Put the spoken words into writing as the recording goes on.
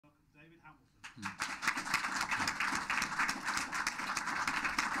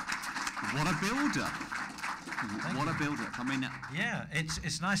What a build-up. What a build-up. I mean... Yeah,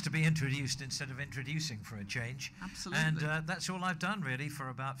 it's nice to be introduced instead of introducing for a change. Absolutely. And that's all I've done, really, for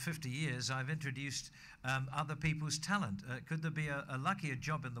about 50 years. I've introduced other people's talent. Could there be a luckier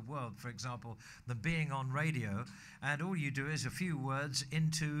job in the world, for example, than being on radio, and all you do is a few words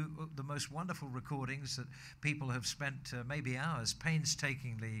into the most wonderful recordings that people have spent maybe hours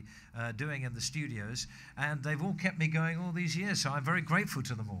painstakingly doing in the studios, and they've all kept me going all these years, so I'm very grateful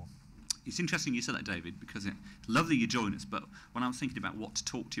to them all. It's interesting you said that, David, because it's lovely you join us, but when I was thinking about what to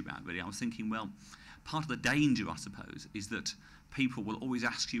talk to you about, really, I was thinking, well, part of the danger, I suppose, is that people will always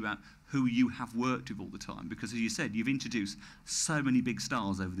ask you about who you have worked with all the time, because, as you said, you've introduced so many big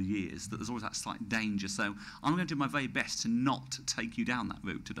stars over the years that there's always that slight danger. So I'm going to do my very best to not take you down that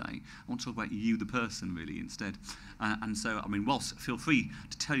route today. I want to talk about you, the person, really, instead. And so, I mean, whilst feel free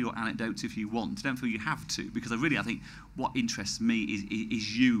to tell your anecdotes if you want. Don't feel you have to, because I think what interests me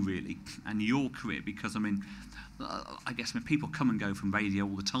is you, really, and your career, because, I mean, I guess people come and go from radio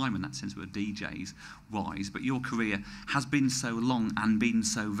all the time in that sense with DJs wise, but your career has been so long and been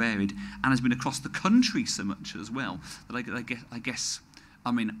so varied and has been across the country so much as well that I guess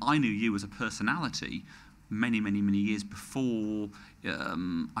I mean, I knew you as a personality many years before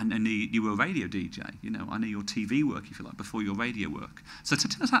I knew you were a radio DJ. You know, I knew your TV work, if you like, before your radio work. So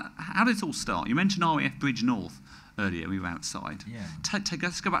tell us, how did it all start? You mentioned RAF Bridge North earlier, we were outside. Yeah.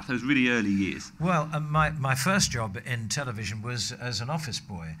 Let's go back to those really early years. Well, my first job in television was as an office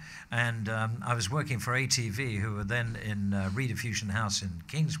boy, and I was working for ATV, who were then in Rediffusion House in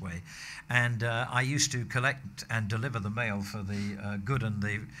Kingsway, and I used to collect and deliver the mail for the good and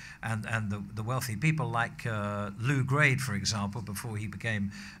the wealthy people, like Lou Grade, for example, before he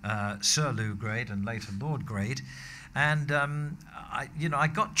became Sir Lou Grade and later Lord Grade. And I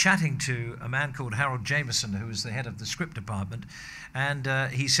got chatting to a man called Harold Jameson, who was the head of the script department,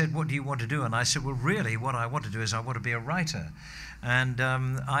 and he said, "What do you want to do?" And I said, "Well, really, what I want to do is I want to be a writer." And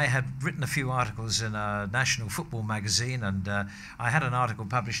I had written a few articles in a national football magazine, and I had an article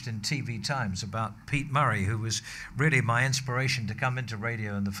published in TV Times about Pete Murray, who was really my inspiration to come into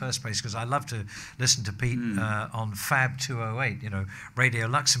radio in the first place, because I loved to listen to Pete on Fab 208, Radio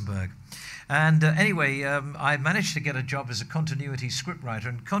Luxembourg. And anyway, I managed to get a job as a continuity scriptwriter,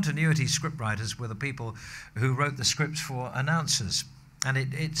 and continuity scriptwriters were the people who wrote the scripts for announcers. And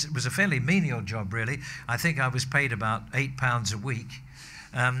it was a fairly menial job, really. I think I was paid about £8 a week.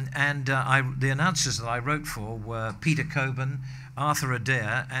 The announcers that I wrote for were Peter Coburn, Arthur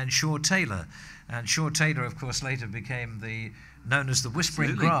Adair, and Shaw Taylor. And Shaw Taylor, of course, later became known as the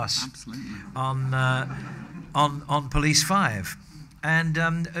Whispering Grass on Police 5. And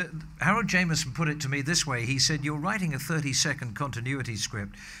Harold Jameson put it to me this way. He said, "You're writing a 30-second continuity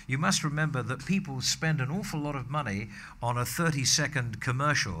script. You must remember that people spend an awful lot of money on a 30-second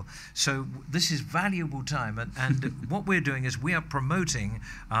commercial. So this is valuable time. And what we're doing is we are promoting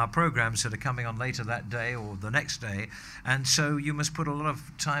our programs that are coming on later that day or the next day. And so you must put a lot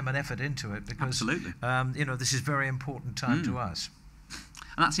of time and effort into it, because this is very important time to us."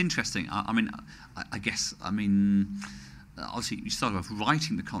 And that's interesting. I guess obviously you started off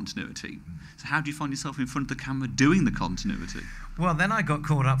writing the continuity. So how do you find yourself in front of the camera doing the continuity? Well, then I got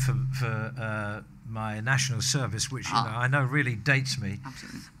called up for my national service, which I know really dates me.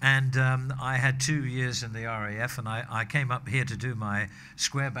 Absolutely. And I had 2 years in the RAF, and I came up here to do my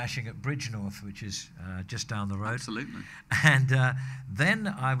square bashing at Bridge North, which is just down the road. Absolutely. And then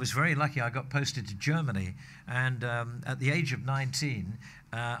I was very lucky. I got posted to Germany, and at the age of 19,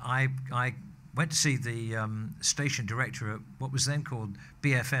 I went to see the station director at what was then called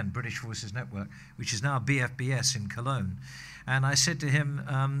BFN, British Forces Network, which is now BFBS in Cologne. And I said to him,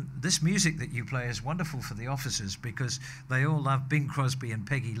 "This music that you play is wonderful for the officers because they all love Bing Crosby and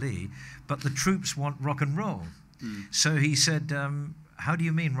Peggy Lee, but the troops want rock and roll." So he said, "How do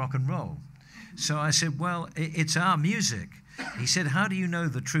you mean rock and roll?" So I said, "Well, it's our music." He said, "How do you know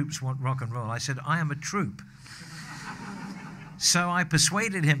the troops want rock and roll?" I said, "I am a troop." So I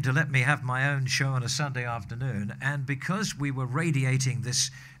persuaded him to let me have my own show on a Sunday afternoon, and because we were radiating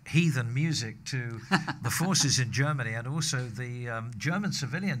this heathen music to the forces in Germany and also the German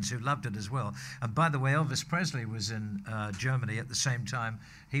civilians who loved it as well. And by the way, Elvis Presley was in Germany at the same time.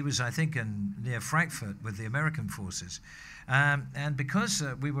 He was, I think, near Frankfurt with the American forces. And because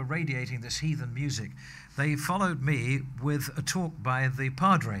we were radiating this heathen music, they followed me with a talk by the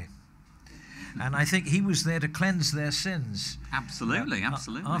Padre. And I think he was there to cleanse their sins. Absolutely,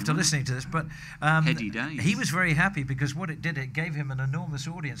 absolutely. After listening to this. But heady days. He was very happy because what it did, it gave him an enormous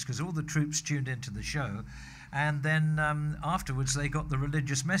audience because all the troops tuned into the show. And then afterwards they got the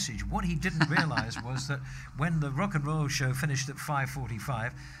religious message. What he didn't realise was that when the rock and roll show finished at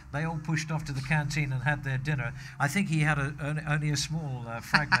 5:45, they all pushed off to the canteen and had their dinner. I think he had only a small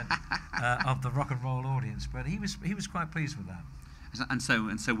fragment of the rock and roll audience, but he was quite pleased with that. And so,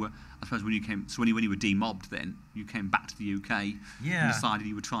 I suppose when you were demobbed, then you came back to the UK. Yeah. And decided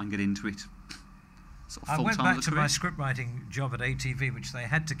you would try and get into it. Sort of I went back to career. my script writing job at ATV, which they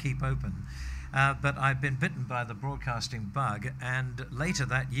had to keep open. But I've been bitten by the broadcasting bug, and later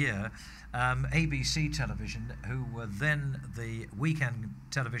that year, ABC Television, who were then the weekend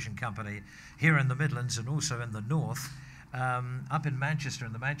television company here in the Midlands and also in the North, up in Manchester,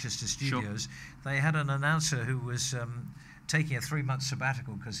 in the Manchester studios, they had an announcer who was taking a 3-month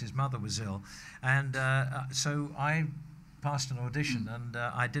sabbatical because his mother was ill, and so I passed an audition, and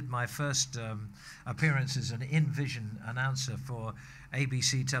I did my first appearance as an in-vision announcer for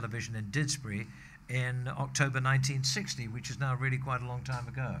ABC Television in Didsbury in October 1960, which is now really quite a long time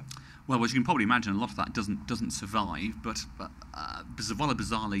ago. Well, as you can probably imagine, a lot of that doesn't survive, but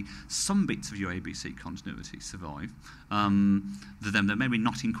bizarrely, some bits of your ABC continuity survive. They're maybe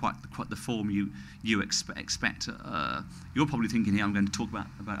not in quite the form you expect. You're probably thinking here, I'm going to talk about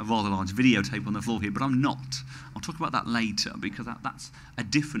a rather large videotape on the floor here, but I'm not. I'll talk about that later because that's a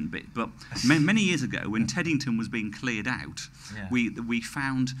different bit. But many years ago, when Teddington was being cleared out, we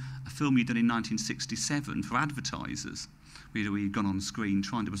found a film you'd done in 1967 for advertisers. We'd gone on screen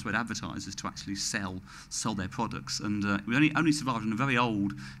trying to persuade advertisers to actually sell their products, and we only survived on a very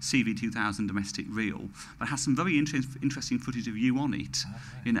old CV2000 domestic reel, but it has some very interesting footage of you on it,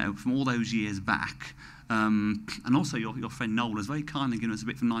 from all those years back. And also your friend Noel has very kindly given us a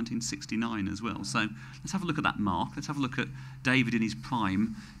bit from 1969 as well. So let's have a look at that, Mark. Let's have a look at David in his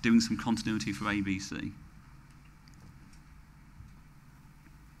prime doing some continuity for ABC.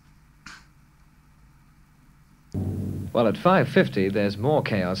 Well, at 5:50, there's more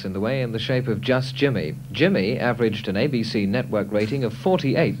chaos in the way in the shape of Just Jimmy. Jimmy averaged an ABC network rating of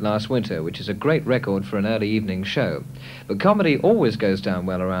 48 last winter, which is a great record for an early evening show. But comedy always goes down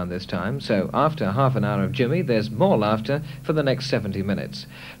well around this time, so after half an hour of Jimmy, there's more laughter for the next 70 minutes.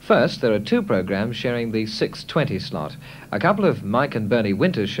 First, there are 2 programs sharing the 6:20 slot. A couple of Mike and Bernie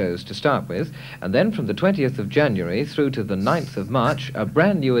Winter shows to start with, and then from the 20th of January through to the 9th of March, a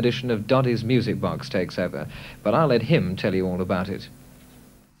brand new edition of Doddy's Music Box takes over. But I'll let him tell you all about it.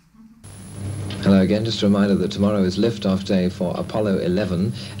 Hello again, just a reminder that tomorrow is lift-off day for Apollo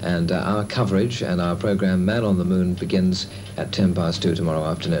 11, and our coverage and our programme Man on the Moon begins at 2:10 tomorrow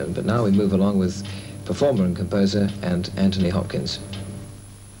afternoon. But now we move along with performer and composer and Anthony Hopkins.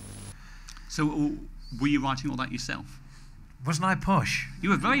 So were you writing all that yourself? Wasn't I posh?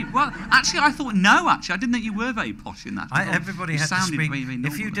 You were very well. Actually, I thought no. Actually, I didn't think you were very posh in that. Everybody had to speak. Very, very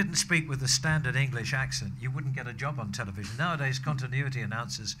if you normal. didn't speak with a standard English accent, you wouldn't get a job on television. Nowadays, continuity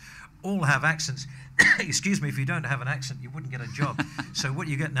announcers all have accents. Excuse me, if you don't have an accent, you wouldn't get a job. So what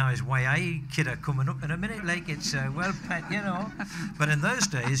you get now is "Why, aye, kidder, coming up in a minute, like it's well, pet, you know." But in those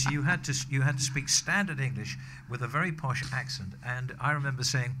days, you had to speak standard English with a very posh accent. And I remember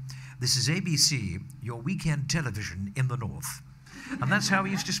saying, "This is ABC, your weekend television in the North." And that's how we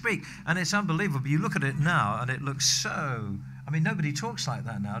used to speak. And it's unbelievable. You look at it now, and it looks so... I mean, nobody talks like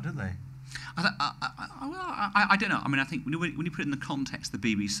that now, do they? I don't know. I mean, I think when you put it in the context of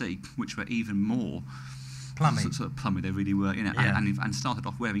the BBC, which were even more... Plummy. Sort of plummy, they really were, Yeah. and started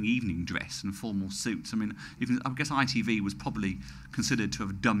off wearing evening dress and formal suits. I mean, I guess ITV was probably considered to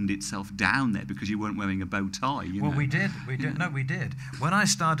have dumbed itself down there because you weren't wearing a bow tie. Well, we did. No, we did. When I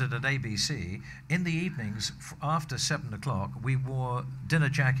started at ABC, in the evenings after 7 o'clock, we wore dinner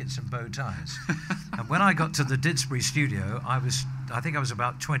jackets and bow ties. And when I got to the Didsbury studio, I think I was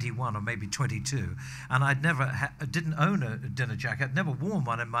about 21 or maybe 22, and I'd never didn't own a dinner jacket. I'd never worn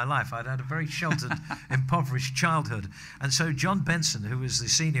one in my life. I'd had a very sheltered, impoverished childhood. And so John Benson, who was the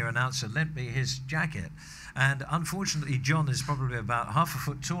senior announcer, lent me his jacket. And unfortunately, John is probably about half a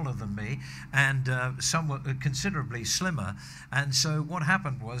foot taller than me and somewhat considerably slimmer. And so what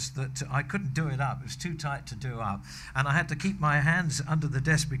happened was that I couldn't do it up. It was too tight to do up. And I had to keep my hands under the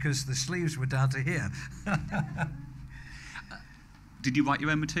desk because the sleeves were down to here. Did you write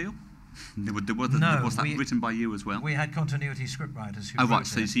your own material? Was that written by you as well? We had continuity scriptwriters who Oh, right, wrote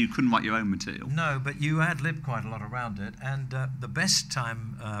so it. you couldn't write your own material? No, but you ad-libbed quite a lot around it, and the best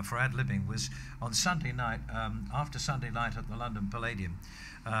time for ad-libbing was on Sunday night, after Sunday night at the London Palladium,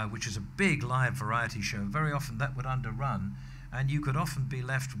 which is a big live variety show. Very often that would underrun and you could often be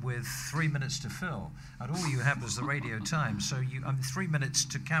left with 3 minutes to fill, and all you had was the radio time. So 3 minutes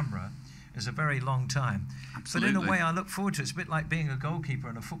to camera is a very long time. Absolutely. But in a way, I look forward to it. It's a bit like being a goalkeeper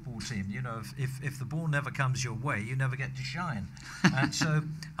in a football team. You know, if the ball never comes your way, you never get to shine. And so,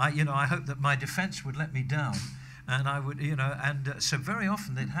 I hope that my defence would let me down. And I would, so very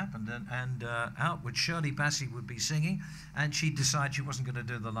often it happened, and outward Shirley Bassey would be singing, and she'd decide she wasn't going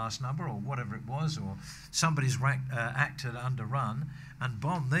to do the last number or whatever it was, or somebody's act had underrun, and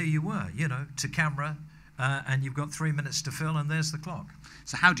bomb, there you were, to camera, and you've got 3 minutes to fill, and there's the clock.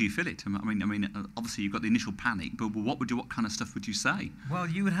 So how do you fill it? I mean, obviously you've got the initial panic, but what kind of stuff would you say? Well,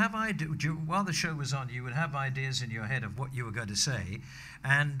 you would have while the show was on, you would have ideas in your head of what you were going to say,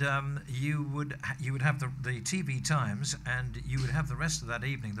 and you would have the TV times, and you would have the rest of that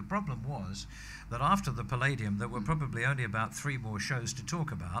evening. The problem was that after the Palladium, there were probably only about 3 more shows to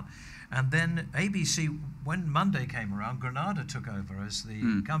talk about, and then ABC, when Monday came around, Granada took over as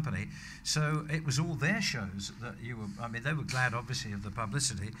the company, so it was all their shows that they were glad, obviously, of the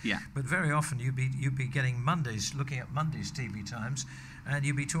publicity, but very often you'd be getting looking at Monday's TV times, and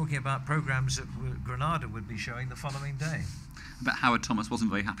you'd be talking about programs that Granada would be showing the following day. But Howard Thomas wasn't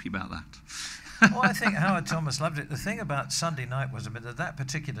very happy about that. Well, I think Howard Thomas loved it. The thing about Sunday night was, at that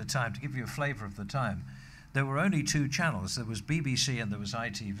particular time, to give you a flavour of the time, there were only 2 channels. There was BBC and there was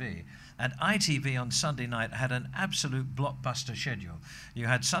ITV. And ITV on Sunday night had an absolute blockbuster schedule. You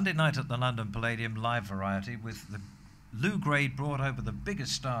had Sunday night at the London Palladium, live variety, with the Lou Grade brought over the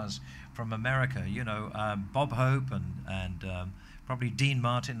biggest stars from America, Bob Hope and probably Dean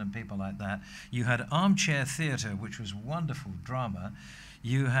Martin and people like that. You had Armchair Theatre, which was wonderful drama.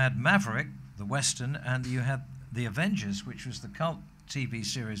 You had Maverick, the Western, and you had The Avengers, which was the cult TV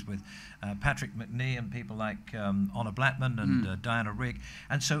series with Patrick McNee and people like Honor Blackman and Diana Rigg.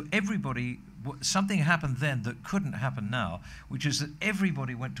 And so something happened then that couldn't happen now, which is that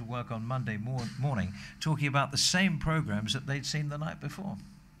everybody went to work on Monday morning talking about the same programs that they'd seen the night before.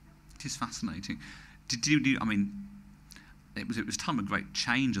 It is fascinating. It was a time of great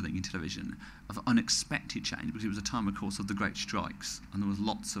change, I think, in television, of unexpected change, because it was a time, of course, of the great strikes, and there was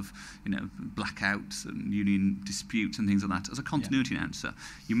lots of, blackouts and union disputes and things like that. As a continuity announcer,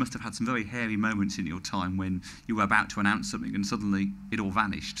 you must have had some very hairy moments in your time when you were about to announce something and suddenly it all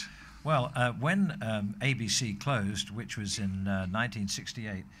vanished. Well, when ABC closed, which was in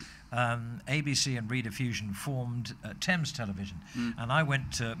 1968, ABC and Rediffusion formed Thames Television, and I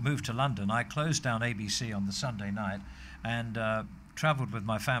moved to London. I closed down ABC on the Sunday night, and travelled with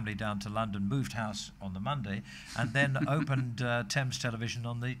my family down to London, moved house on the Monday, and then opened Thames Television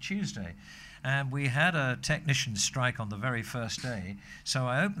on the Tuesday. And we had a technician strike on the very first day, so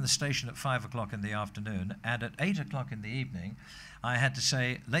I opened the station at 5 o'clock in the afternoon, and at 8 o'clock in the evening, I had to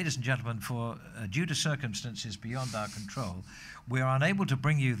say, ladies and gentlemen, due to circumstances beyond our control, we are unable to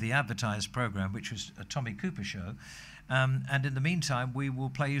bring you the advertised program, which was a Tommy Cooper show, and in the meantime, we will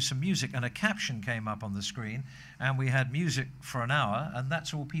play you some music. And a caption came up on the screen, and we had music for an hour, and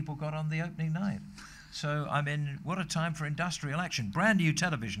that's all people got on the opening night. So, what a time for industrial action. Brand new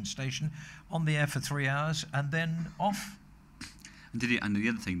television station, on the air for 3 hours, and then off. And the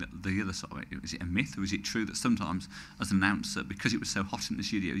other thing, the other side of it, is it a myth or is it true that sometimes, as an announcer, because it was so hot in the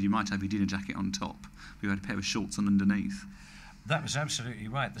studio, you might have your dinner jacket on top, but you had a pair of shorts on underneath? That was absolutely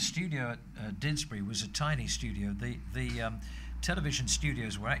right. The studio at Didsbury was a tiny studio. The television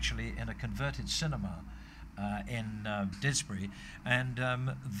studios were actually in a converted cinema in Didsbury, and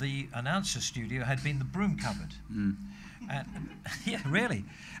the announcer studio had been the broom cupboard. Yeah, really.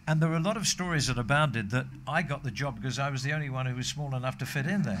 And there were a lot of stories that abounded that I got the job because I was the only one who was small enough to fit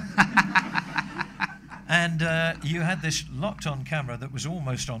in there. And you had this locked-on camera that was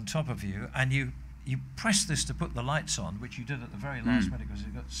almost on top of you, and you pressed this to put the lights on, which you did at the very last minute because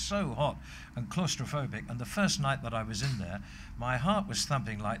it got so hot and claustrophobic. And the first night that I was in there, my heart was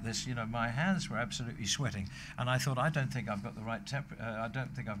thumping like this. My hands were absolutely sweating, and I thought, I don't think I've got the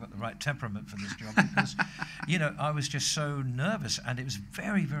right temperament for this job because, I was just so nervous, and it was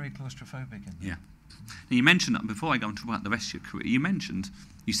very, very claustrophobic in there. Yeah. Now, you mentioned that before I go on to talk about the rest of your career.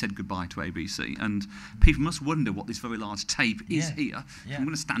 You said goodbye to ABC, and people must wonder what this very large tape is here. Yeah. I'm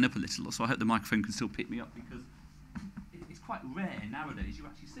going to stand up a little, so I hope the microphone can still pick me up, because it's quite rare nowadays you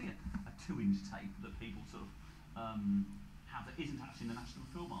actually see a 2-inch tape that people sort of have that isn't actually in the National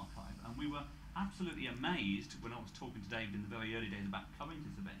Film Archive. And we were absolutely amazed when I was talking to David in the very early days about covering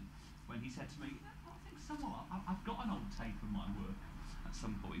this event, when he said to me, I think somewhat I've got an old tape of my work at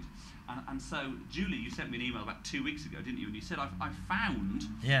some point. And so, Julie, you sent me an email about 2 weeks ago, didn't you? And you said, I found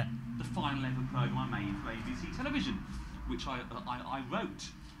the final ever programme I made for ABC Television, which I wrote.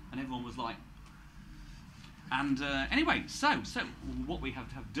 And everyone was like, And anyway, so what we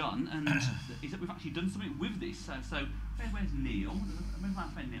have done is that we've actually done something with this. So where's Neil? Where's my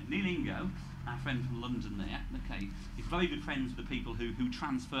friend Neil? Neil Ingo, our friend from London there. Okay, he's very good friends with the people who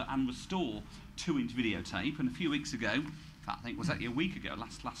transfer and restore 2-inch videotape. And a few weeks ago, in fact, I think was that a week ago,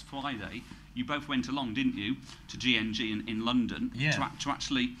 last Friday, you both went along, didn't you, to GNG in London to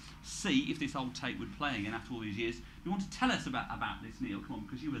actually see if this old tape would play again after all these years. You want to tell us about this, Neil? Come on,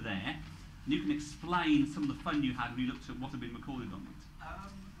 because you were there. And you can explain some of the fun you had when you looked at what had been recorded on it.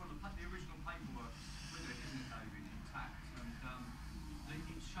 Well, the original paperwork with it, isn't it, David, intact? And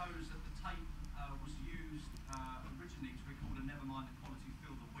it shows that the tape was used originally to record a Never Mind the Quality,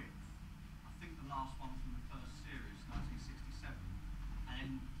 Feel the Width. I think the last one from the first series, 1967.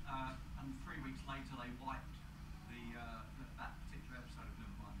 And 3 weeks later they wiped that particular episode of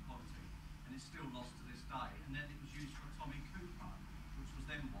Never Mind the Quality. And it's still lost to this day. And then it was used for a Tommy Cooper, which was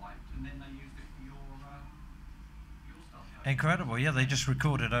then wiped, and then they used it for your stuff. Incredible, yeah. They just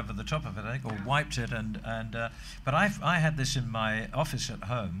recorded over the top of it, I think, or wiped it. But I had this in my office at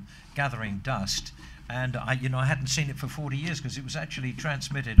home, gathering dust, and I hadn't seen it for 40 years because it was actually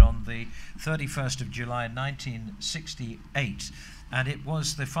transmitted on the 31st of July 1968, and it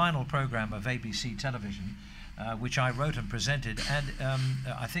was the final program of ABC television. Which I wrote and presented, and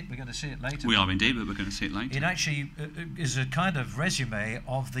I think we're going to see it later. We are indeed, but we're going to see it later. It actually is a kind of resume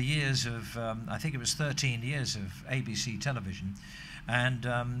of the years of, I think it was 13 years of ABC television, and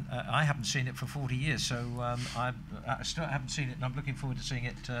I haven't seen it for 40 years, so I still haven't seen it, and I'm looking forward to seeing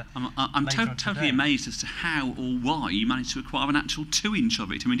it I'm totally amazed as to how or why you managed to acquire an actual 2-inch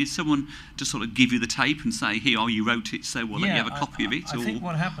of it. I mean, did someone just sort of give you the tape and say, here, you wrote it, so let you have a copy of it? I think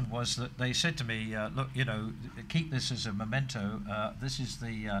what happened was that they said to me, look, keep this as a memento. This is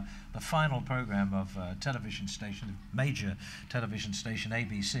the final program of television station, major television station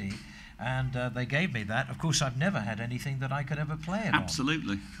ABC, and they gave me that. Of course, I've never had anything that I could ever play it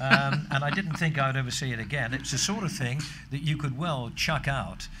Absolutely. on. And I didn't think I would ever see it again. It's the sort of thing that you could well chuck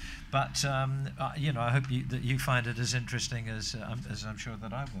out. But I hope that you find it as interesting as I'm sure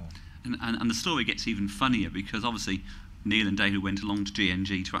that I will. And the story gets even funnier because obviously Neil and David went along to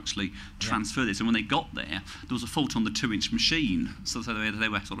GNG to actually transfer this, and when they got there, there was a fault on the 2-inch machine, so they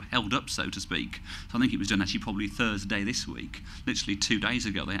were sort of held up, so to speak. So I think it was done actually probably Thursday this week, literally 2 days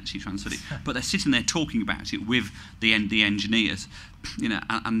ago they actually transferred it. But they're sitting there talking about it with the engineers,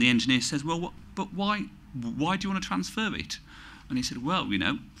 and the engineer says, well, but why do you want to transfer it? And he said, well,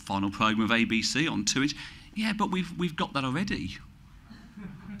 final programme of ABC on 2-inch. Yeah, but we've got that already.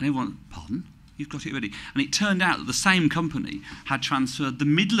 And everyone, pardon? You've got it already. And it turned out that the same company had transferred the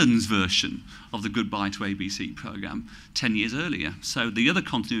Midlands version of the Goodbye to ABC programme 10 years earlier. So the other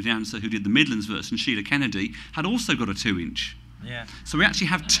continuity announcer who did the Midlands version, Sheila Kennedy, had also got a 2-inch. Yeah. So we actually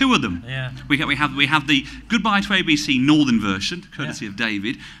have 2 of them. Yeah. We have the Goodbye to ABC Northern version, courtesy of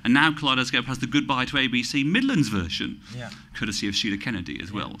David, and now Kaleidoscope has the Goodbye to ABC Midlands version, courtesy of Sheila Kennedy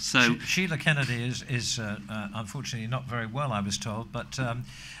as well. So Sheila Kennedy is unfortunately not very well, I was told, but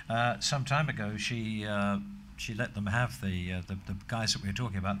some time ago she let them have the guys that we were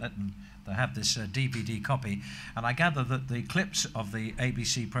talking about, let them have this DVD copy, and I gather that the clips of the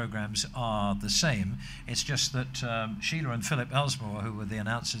ABC programs are the same. It's just that Sheila and Philip Elsmore, who were the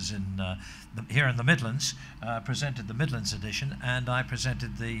announcers here in the Midlands, presented the Midlands edition, and I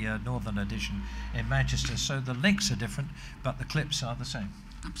presented the Northern edition in Manchester. So the links are different, but the clips are the same.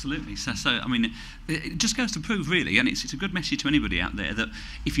 Absolutely. So I mean, it just goes to prove, really, and it's a good message to anybody out there that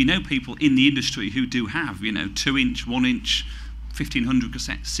if you know people in the industry who do have, 2-inch, 1-inch, 1500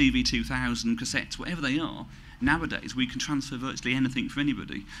 cassettes, CV2000 cassettes, whatever they are, nowadays we can transfer virtually anything for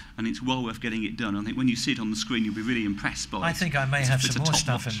anybody, and it's well worth getting it done. I think when you see it on the screen, you'll be really impressed by it. I think I may have some more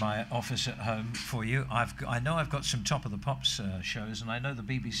stuff in my office at home for you. I know I've got some Top of the Pops shows, and I know the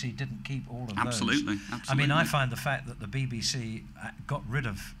BBC didn't keep all of those. Absolutely. I mean, I find the fact that the BBC got rid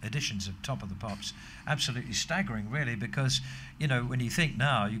of editions of Top of the Pops absolutely staggering, really, because, when you think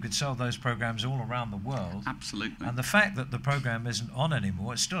now, you could sell those programs all around the world. Absolutely. And the fact that the program isn't on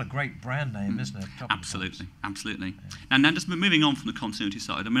anymore, it's still a great brand name, isn't it? Absolutely. Absolutely. And now just moving on from the continuity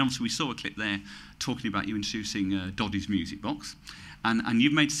side, I mean, obviously we saw a clip there talking about you introducing Doddy's Music Box. And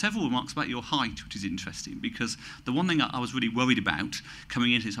you've made several remarks about your height, which is interesting, because the one thing I was really worried about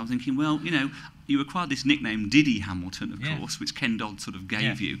coming into this, I was thinking, well, you acquired this nickname Diddy Hamilton, of course, which Ken Dodd sort of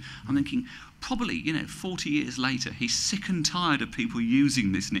gave you. I'm thinking, probably, 40 years later, he's sick and tired of people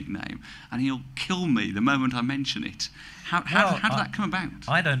using this nickname, and he'll kill me the moment I mention it. How did that come about?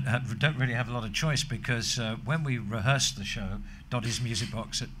 I don't really have a lot of choice, because when we rehearsed the show, Doddy's Music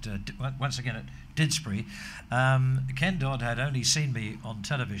Box once again at Didsbury. Ken Dodd had only seen me on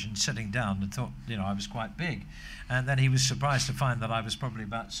television sitting down and thought, you know, I was quite big. And then he was surprised to find that I was probably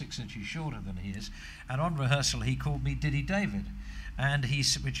about 6 inches shorter than he is. And on rehearsal, he called me Diddy David. And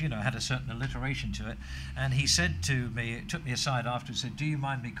which, you know, had a certain alliteration to it. And he said to me, took me aside afterwards, said, "Do you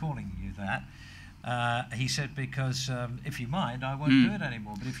mind me calling you that?" He said, "Because if you mind, I won't do it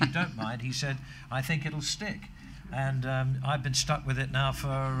anymore. But if you don't mind," he said, "I think it'll stick." And I've been stuck with it now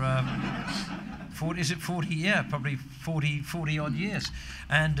for 40, yeah, probably 40 odd years.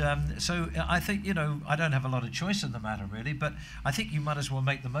 And so I think, you know, I don't have a lot of choice in the matter really, but I think you might as well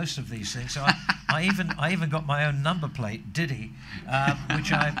make the most of these things. So I even got my own number plate, Diddy,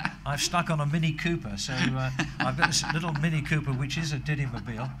 which I've stuck on a Mini Cooper. So I've got this little Mini Cooper, which is a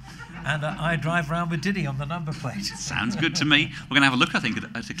Diddy-mobile, and I drive around with Diddy on the number plate. Sounds good to me. We're going to have a look, I think,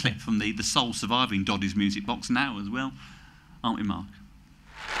 at a clip from the sole surviving Doddy's Music Box now as well, aren't we, Mark?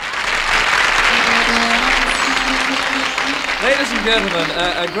 Ladies and gentlemen,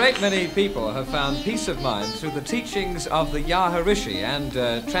 a great many people have found peace of mind through the teachings of the Yaharishi and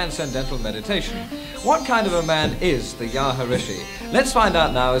transcendental meditation. What kind of a man is the Yaharishi? Let's find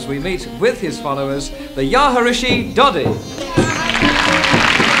out now as we meet with his followers, the Yaharishi Doddy.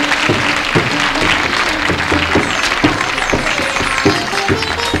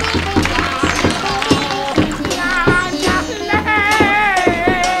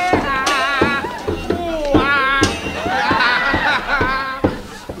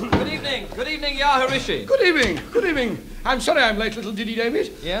 Good evening, good evening. I'm sorry I'm late, little Diddy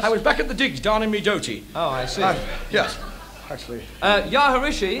David. Yes? I was back at the digs down in me doty. Oh, I see. Yes, actually.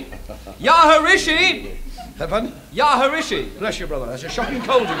 Yaharishi! Yaharishi! Pardon? Yaharishi! Bless you, brother. That's a shocking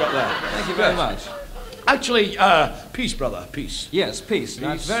cold you got there. Thank you very much. Actually, peace, brother, peace. Yes, peace.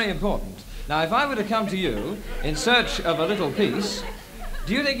 That's very important. Now, if I were to come to you in search of a little peace,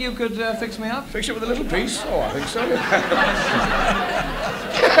 do you think you could fix me up? Fix it with a little piece? Oh, I think so.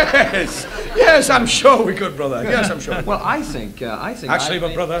 Yes, yes, I'm sure we could, brother. Yes, I'm sure. Well, I think. Actually,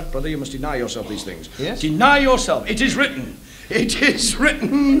 but brother, you must deny yourself these things. Yes? Deny yourself. It is written. It is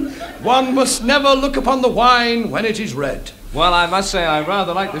written. One must never look upon the wine when it is red. Well, I must say I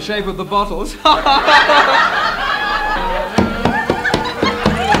rather like the shape of the bottles.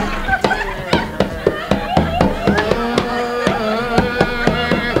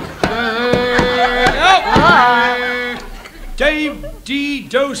 Dave, D,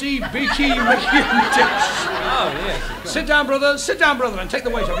 Dozy, Beaky, Mickey, and Dish. Oh, yes. Sit down, brother, and take the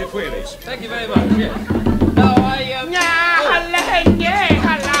weight of your queries. Thank you very much, yes. No,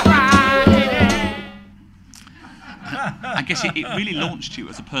 I guess it really launched you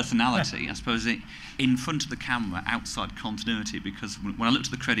as a personality, I suppose, in front of the camera, outside continuity, because when I looked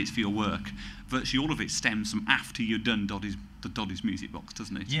at the credits for your work, virtually all of it stems from after you'd done the Doddy's Music Box,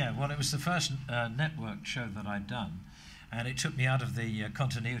 doesn't it? Yeah, well, it was the first network show that I'd done. And it took me out of the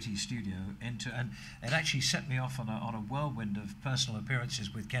continuity studio and it actually set me off on a whirlwind of personal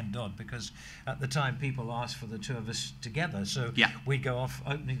appearances with Ken Dodd, because at the time people asked for the two of us together. So we'd go off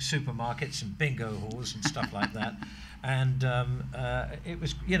opening supermarkets and bingo halls and stuff like that. And it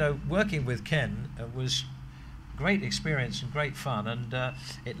was, you know, working with Ken was great experience and great fun. And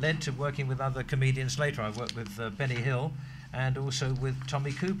it led to working with other comedians later. I worked with Benny Hill and also with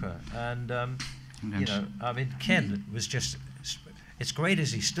Tommy Cooper. And you know, I mean, Ken was just, it's great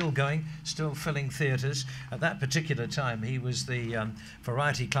as he's still going, still filling theatres. At that particular time, he was the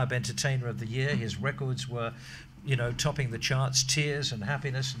Variety Club Entertainer of the Year. His records were, you know, topping the charts, Tears and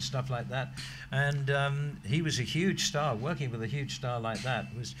Happiness and stuff like that. And he was a huge star. Working with a huge star like that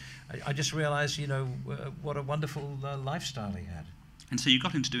was, I just realised, you know, what a wonderful lifestyle he had. And so you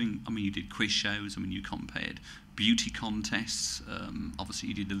got into doing, I mean, you did quiz shows, I mean, you compared beauty contests, obviously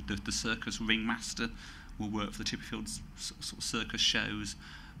you did the circus ringmaster, will work for the Chipperfield sort of circus shows.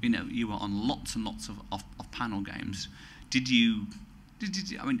 You know, you were on lots and lots of panel games. Did you,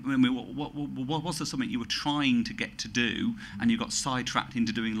 I mean, what was there something you were trying to get to do and you got sidetracked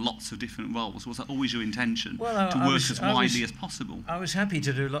into doing lots of different roles? Was that always your intention, to work as widely as possible? I was happy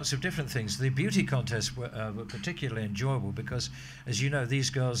to do lots of different things. The beauty contests were particularly enjoyable because, as you know, these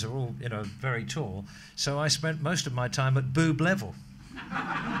girls are all, you know, very tall. So I spent most of my time at boob level.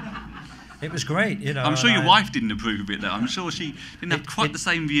 It was great, you know. I'm sure your wife didn't approve of it, though. I'm sure she didn't have quite the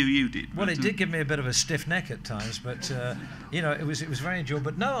same view you did. Well, it did give me a bit of a stiff neck at times, but you know, it was very enjoyable.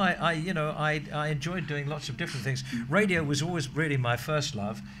 But no, I enjoyed doing lots of different things. Radio was always really my first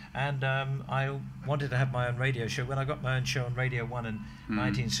love, and I wanted to have my own radio show. When I got my own show on Radio 1 in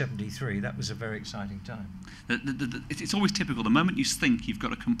 1973, that was a very exciting time. It's always typical. The moment you think you've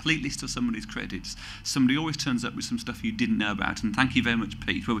got a complete list of somebody's credits, somebody always turns up with some stuff you didn't know about. And thank you very much,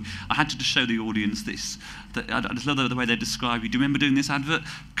 Pete. Well, I had to just show the audience this. I just love the way they describe you. Do you remember doing this advert?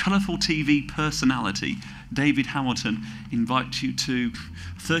 Colourful TV personality. David Hamilton invites you to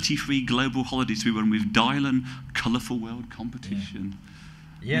 33 global holidays to be run with Dylan Colourful World Competition.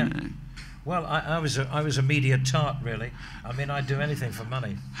 Yeah. You know. Well, I was a media tart, really. I mean, I'd do anything for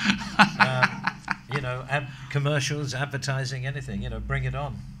money. You know, commercials, advertising, anything. You know, bring it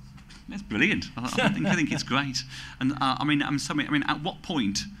on. That's brilliant. I think it's great. And I mean, at what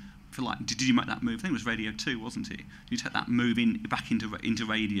point, did you make that move? I think it was Radio 2, wasn't it? Did you take that move back into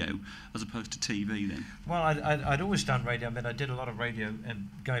radio as opposed to TV then? Well, I'd always done radio. I mean, I did a lot of radio, and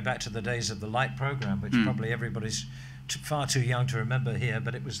going back to the days of the Light programme, which probably everybody's far too young to remember here,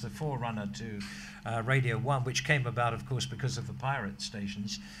 but it was the forerunner to Radio 1, which came about, of course, because of the pirate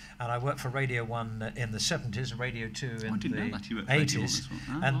stations. And I worked for Radio 1 in the 70s, Radio 2 in the 80s.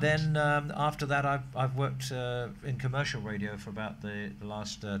 And then after that, I've worked in commercial radio for about the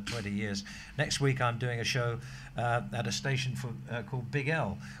last 20 years. Next week, I'm doing a show at a station called Big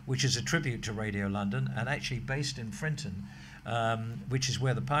L, which is a tribute to Radio London, and actually based in Frinton, which is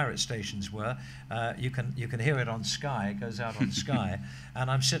where the pirate stations were. You can hear it on Sky. It goes out on Sky. And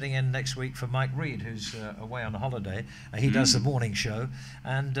I'm sitting in next week for Mike Reed, who's away on holiday. He does the morning show,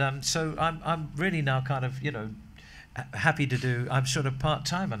 and so I'm really now kind of, you know, happy to do. I'm sort of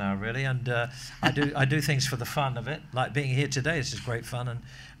part-timer now, really, and I do things for the fun of it, like being here today. This is great fun,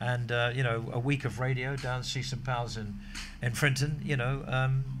 and you know, a week of radio down, see some pals in Frinton, you know.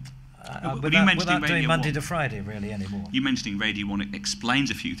 Without doing Monday to Friday really anymore. You mentioning Radio 1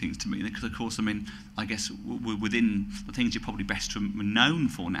 explains a few things to me, because of course, I mean, I guess within the things you're probably best known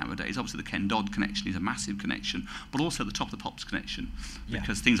for nowadays, obviously the Ken Dodd connection is a massive connection, but also the Top of the Pops connection,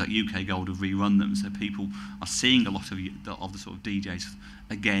 because things like UK Gold have rerun them, so people are seeing a lot of the sort of DJs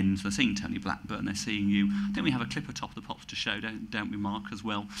again. So they're seeing Tony Blackburn, they're seeing you. I think we have a clip of Top of the Pops to show, don't we, Mark, as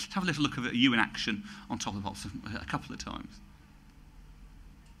well? Let's have a little look at you in action on Top of the Pops a couple of times.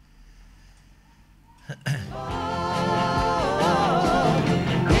 It's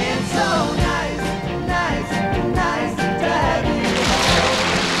so nice to have you.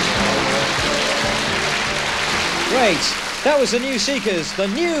 Great. That was the New Seekers, the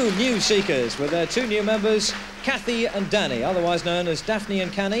New Seekers, with their two new members, Kathy and Danny, otherwise known as Daphne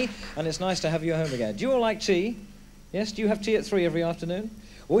and Canny, and it's nice to have you home again. Do you all like tea? Yes? Do you have tea at 3 every afternoon?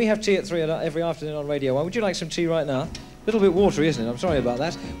 Well, we have tea at 3 every afternoon on Radio 1. Would you like some tea right now? A little bit watery, isn't it? I'm sorry about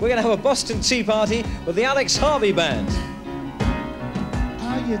that. We're going to have a Boston Tea Party with the Alex Harvey Band.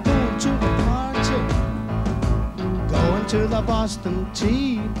 Are you going to the party? Going to the Boston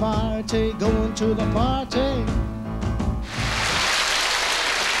Tea Party. Going to the party.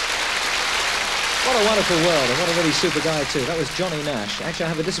 What a wonderful world, and what a really super guy too. That was Johnny Nash. Actually, I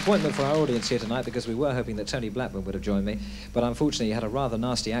have a disappointment for our audience here tonight, because we were hoping that Tony Blackburn would have joined me, but unfortunately he had a rather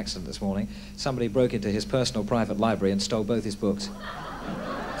nasty accident this morning. Somebody broke into his personal private library and stole both his books.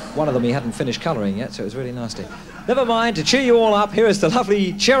 One of them he hadn't finished colouring yet, so it was really nasty. Never mind, to cheer you all up, here is the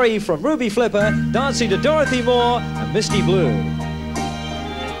lovely Cherry from Ruby Flipper, dancing to Dorothy Moore and Misty Blue.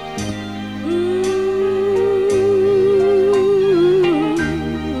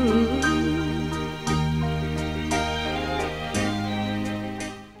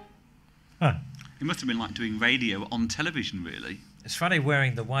 It must have been like doing radio on television, really. It's funny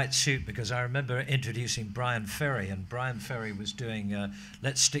wearing the white suit, because I remember introducing Brian Ferry, and Brian Ferry was doing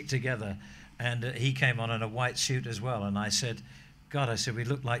Let's Stick Together, and he came on in a white suit as well, and I said, God, I said, we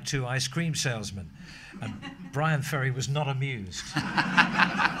look like two ice cream salesmen. And Brian Ferry was not amused.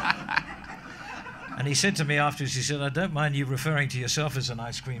 And he said to me afterwards, he said, I don't mind you referring to yourself as an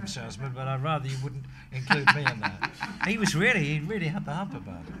ice cream salesman, but I'd rather you wouldn't include me in that. He really had the hump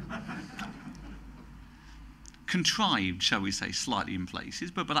about it. Contrived, shall we say, slightly in places,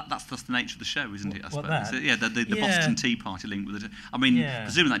 but that's just the nature of the show, isn't it? I suppose. That? Yeah, the Boston Tea Party link with it. I mean,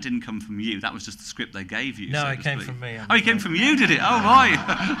 presuming that didn't come from you, that was just the script they gave you. No, it came from me. Oh, it came from you, did it? Oh, right.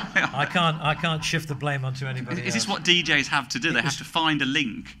 I can't shift the blame onto anybody else. Is this what DJs have to do? They have to find a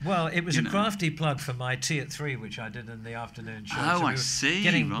link. Well, it was a crafty plug for my Tea at 3, which I did in the afternoon show. Oh, so I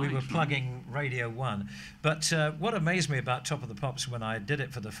see. We were plugging Radio 1. But what amazed me about Top of the Pops when I did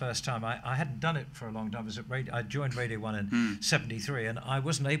it for the first time, I hadn't done it for a long time. I I joined Radio 1 in '73, and I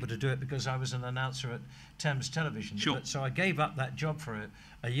wasn't able to do it because I was an announcer at Thames Television. Sure. So I gave up that job for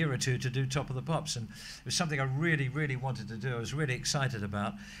a year or two to do Top of the Pops, and it was something I really, really wanted to do. I was really excited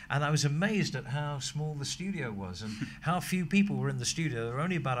about, and I was amazed at how small the studio was and how few people were in the studio. There were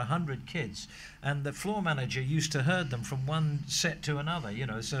only about 100 kids, and the floor manager used to herd them from one set to another, you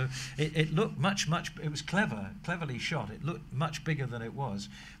know, so it looked much, it was cleverly shot. It looked much bigger than it was,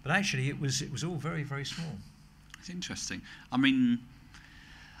 but actually it was all very, very small. It's interesting. I mean,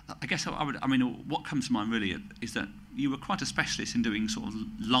 I guess I mean, what comes to mind really is that you were quite a specialist in doing sort of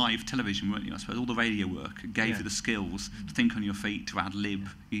live television, weren't you? I suppose all the radio work gave you the skills to think on your feet, to ad lib,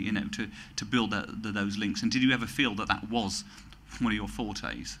 you know, to build those links. And did you ever feel that that was one of your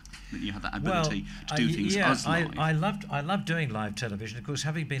fortes, that you had that ability to do things as live? I loved doing live television. Of course,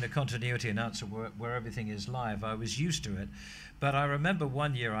 having been a continuity announcer where everything is live, I was used to it. But I remember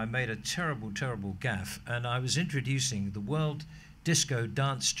one year I made a terrible gaffe, and I was introducing the World Disco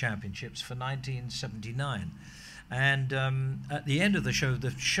Dance Championships for 1979. And at the end of the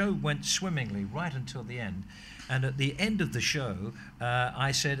show went swimmingly right until the end. And at the end of the show,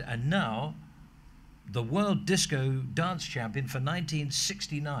 I said, and now, the World Disco Dance Champion for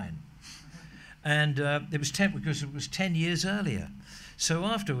 1969. And it was because it was 10 years earlier. So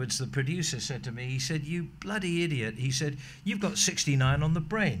afterwards, the producer said to me, he said, "You bloody idiot," he said, "you've got 69 on the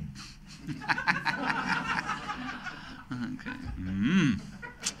brain." Okay.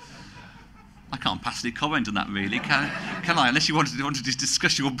 I can't passively comment on that, really, can I? Unless you wanted to just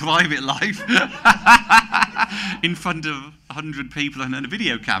discuss your private life in front of 100 people and a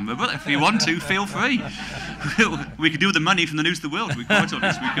video camera. But if you want to, feel free. We could do with the money from the News of the World. We quite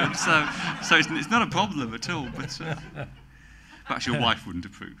honest, we could. So it's not a problem at all. But perhaps your wife wouldn't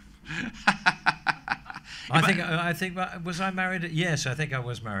approve. I think was I married? Yes, I think I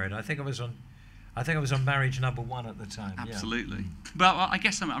was married. I think I was on marriage number 1 at the time. Absolutely. Yeah. But I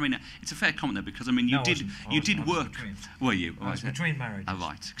guess I mean it's a fair comment there, because I mean you did work. Were you? I was between marriages. Oh,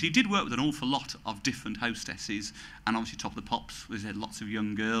 right. Because you did work with an awful lot of different hostesses, and obviously Top of the Pops was lots of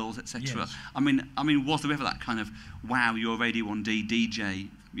young girls, etc. Yes. I mean, was there ever that kind of wow, you're a Radio 1D DJ?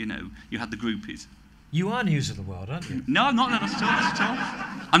 You know, you had the groupies. You are News of the World, aren't you? No, I'm not at all.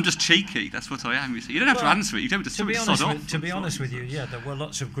 I'm just cheeky. That's what I am. You see, you don't have to answer it. You don't have to sod off. To be honest with you, yeah, there were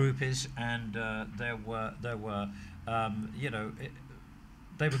lots of groupies, and there were, you know,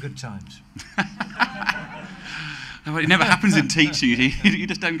 they were good times. It never happens in teaching. You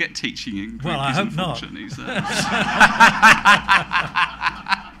just don't get teaching in groupies. Well, I hope not.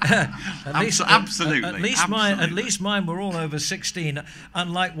 Absolutely. At least mine were all over 16,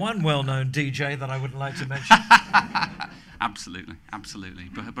 unlike one well-known DJ that I wouldn't like to mention. Absolutely.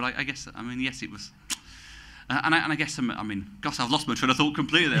 But I guess, I mean, yes, it was. And I guess, I mean, gosh, I've lost my train of thought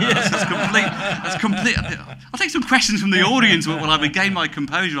completely there. Yeah. That's complete. I'll take some questions from the audience while I regain my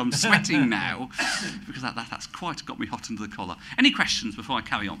composure. I'm sweating now, because that's quite got me hot under the collar. Any questions before I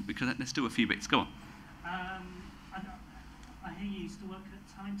carry on? Because let's do a few bits. Go on. I hear you used to work at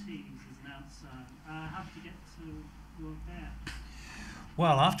Time Teams as an announcer. How did you get to work there?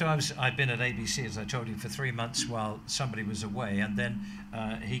 Well, after I'd been at ABC, as I told you, for 3 months while somebody was away, and then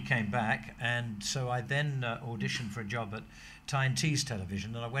he came back, and so I then auditioned for a job at Tyne Tees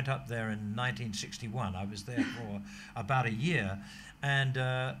Television, and I went up there in 1961. I was there for about a year, and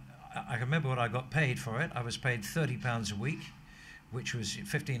I remember what I got paid for it. I was paid £30 a week, which was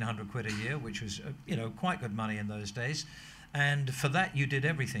 1,500 quid a year, which was you know, quite good money in those days. And for that, you did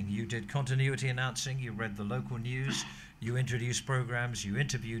everything. You did continuity announcing, you read the local news, you introduced programs, you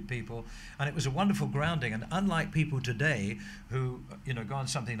interviewed people, and it was a wonderful grounding. And unlike people today who, you know, go on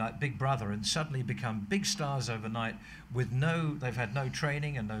something like Big Brother and suddenly become big stars overnight with they've had no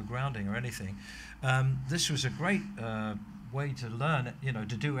training and no grounding or anything, this was a great way to learn, you know,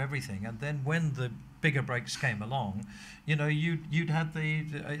 to do everything. And then when the bigger breaks came along, you know, you'd had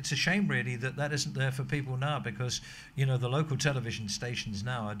it's a shame really that isn't there for people now, because, you know, the local television stations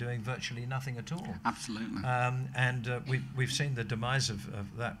now are doing virtually nothing at all. Absolutely. And we've seen the demise of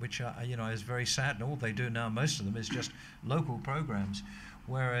that, which you know, is very sad. And all they do now, most of them, is just local programs.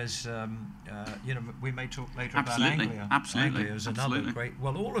 Whereas, you know, we may talk later about Anglia. Absolutely. Anglia is another great,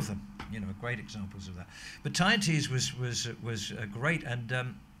 well, all of them, you know, great examples of that. But Tyne Tees was great, and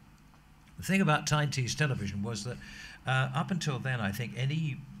the thing about Tyne Tees Television was that up until then, I think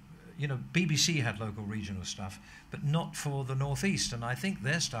you know, BBC had local regional stuff, but not for the North East, and I think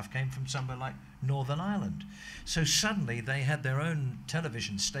their stuff came from somewhere like Northern Ireland. So suddenly they had their own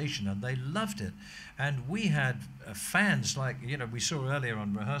television station and they loved it. And we had fans like, we saw earlier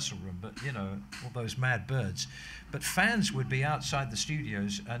on Rehearsal Room, but, all those mad birds. But fans would be outside the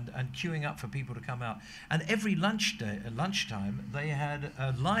studios and queuing up for people to come out. And every lunchtime, they had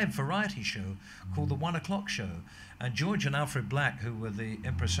a live variety show called the 1 O'Clock Show. And George and Alfred Black, who were the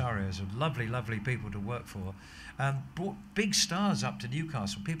impresarios, of lovely, lovely people to work for, brought big stars up to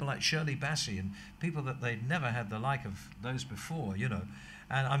Newcastle, people like Shirley Bassey and people that they'd never had the like of those before,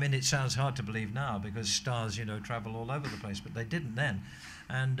 And I mean, it sounds hard to believe now because stars, travel all over the place, but they didn't then.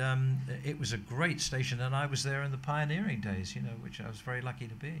 And it was a great station, and I was there in the pioneering days, which I was very lucky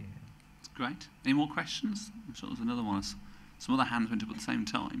to be. It's great. Any more questions? I'm sure there's another one. Some other hands went up at the same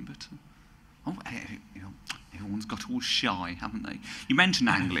time, but everyone's got all shy, haven't they? You mentioned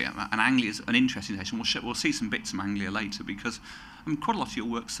Anglia, and Anglia is an interesting station. We'll see some bits from Anglia later because quite a lot of your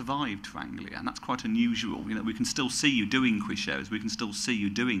work survived for Anglia, and that's quite unusual. We can still see you doing quiz shows. We can still see you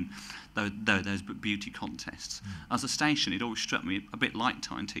doing those beauty contests. As a station, it always struck me a bit like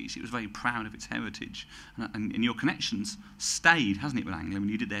Tyne Tees. It was very proud of its heritage, and your connections stayed, hasn't it, with Anglia when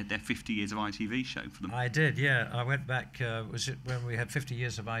you did their 50 years of ITV show for them? I did, yeah. I went back. Was it when we had 50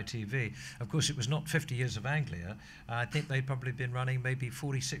 years of ITV? Of course, it was not 50 years of Anglia. I think they'd probably been running maybe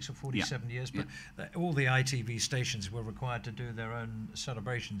 46 or 47 years, but all the ITV stations were required to do their own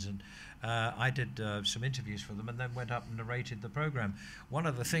celebrations, and I did some interviews for them and then went up and narrated the programme. One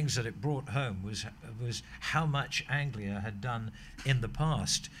of the things that it brought home was how much Anglia had done in the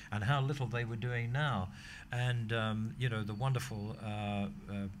past and how little they were doing now. And, the wonderful,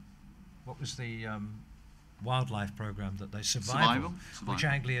 what was the wildlife programme that they, Survival, which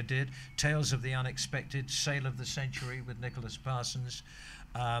Anglia did, Tales of the Unexpected, Sale of the Century with Nicholas Parsons.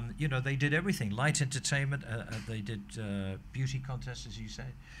 They did everything, light entertainment, they did beauty contests, as you say,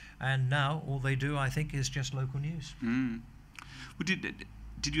 and now all they do, I think, is just local news. Well,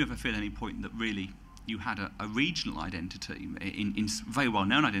 did you ever feel at any point that really you had a regional identity, in very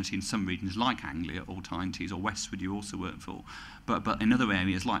well-known identity in some regions like Anglia or Tyne Tees or Westwood you also worked for, but in other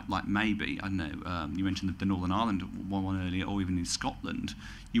areas like maybe, I don't know, you mentioned the Northern Ireland one earlier, or even in Scotland,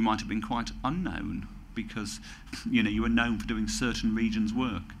 you might have been quite unknown because you were known for doing certain regions'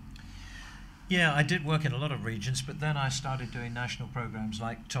 work. Yeah, I did work in a lot of regions, but then I started doing national programmes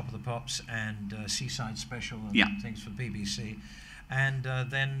like Top of the Pops and Seaside Special and things for BBC, and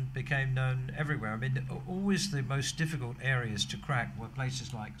then became known everywhere. I mean, always the most difficult areas to crack were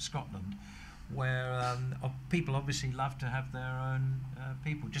places like Scotland, where people obviously love to have their own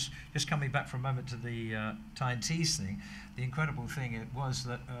people. Just coming back for a moment to the Tyne Tees thing, the incredible thing it was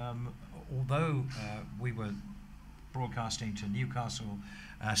that although we were broadcasting to Newcastle,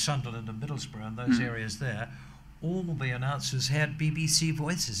 Sunderland and Middlesbrough and those areas there, all the announcers had BBC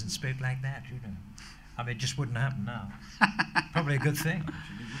voices and spoke like that, I mean, it just wouldn't happen now. Probably a good thing.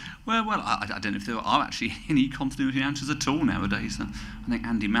 Well, I don't know if there are actually any continuity announcers at all nowadays. I think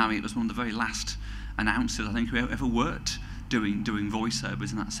Andy Marriott was one of the very last announcers, I think, who ever worked doing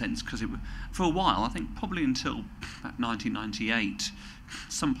voiceovers in that sense, because for a while, I think probably until about 1998,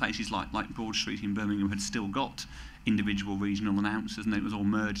 some places like Broad Street in Birmingham had still got individual regional announcers, and it was all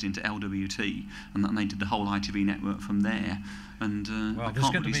merged into LWT, and then they did the whole ITV network from there. And I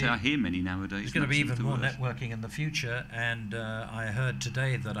can't really say I hear many nowadays. There's going to be even more networking in the future, and I heard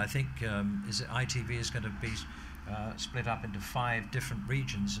today that I think ITV is going to be split up into 5 different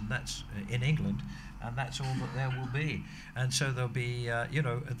regions, and that's in England, and that's all that there will be. And so there'll be,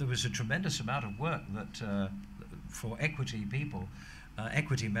 there was a tremendous amount of work that for equity people,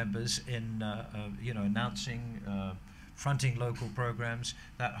 equity members in, announcing, fronting local programs.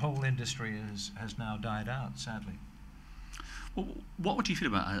 That whole industry has now died out, sadly. Well, what would you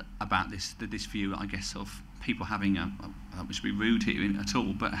feel about this view, I guess, of people having we should be rude here at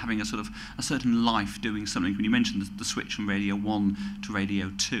all, but having a sort of a certain life doing something? When you mentioned the switch from Radio 1 to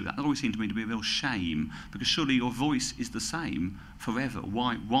Radio 2, that always seemed to me to be a real shame, because surely your voice is the same forever.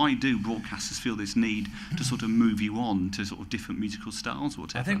 Why do broadcasters feel this need to sort of move you on to sort of different musical styles or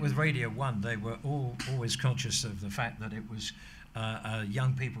whatever? I think with Radio 1, they were always conscious of the fact that it was a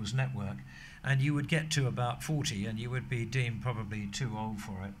young people's network, and you would get to about 40 and you would be deemed probably too old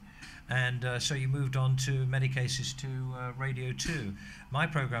for it. And so you moved on to, many cases, to Radio 2. My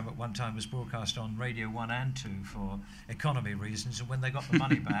programme at one time was broadcast on Radio 1 and 2 for economy reasons, and when they got the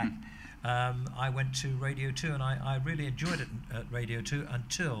money back, I went to Radio 2, and I really enjoyed it at Radio 2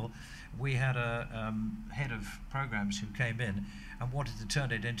 until we had a head of programmes who came in, and wanted to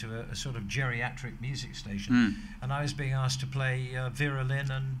turn it into a sort of geriatric music station. And I was being asked to play Vera Lynn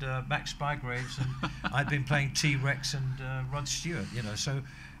and Max Bygraves, and I'd been playing T-Rex and Rod Stewart, you know. So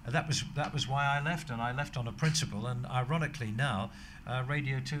that was why I left, and I left on a principle. And ironically now,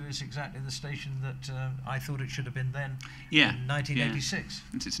 Radio 2 is exactly the station that I thought it should have been then in 1986.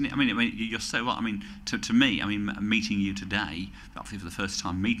 I mean, you're so right. I mean, to me, I mean, meeting you today, obviously for the first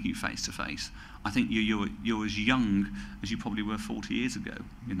time, meeting you face to face, I think you're as young as you probably were 40 years ago,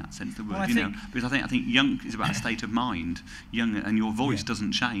 in that sense of the word. Well, because I think young is about a state of mind, young, and your voice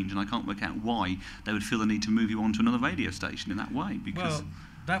doesn't change, and I can't work out why they would feel the need to move you on to another radio station in that way. Because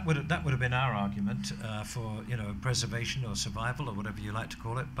that would have been our argument for, you know, preservation or survival or whatever you like to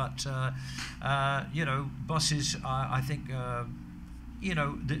call it. But you know, bosses, I think, you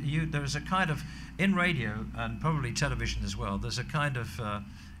know, there's a kind of, in radio and probably television as well, there's a kind of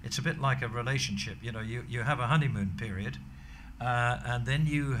it's a bit like a relationship. You know, you have a honeymoon period, and then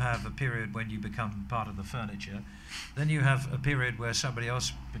you have a period when you become part of the furniture. Then you have a period where somebody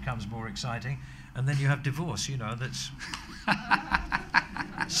else becomes more exciting, and then you have divorce. You know, that's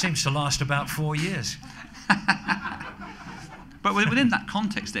seems to last about 4 years. But within that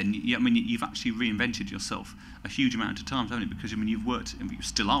context, then, I mean, you've actually reinvented yourself a huge amount of times, haven't you? Because I mean, you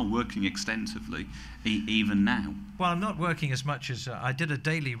still are working extensively, even now. Well, I'm not working as much as I did a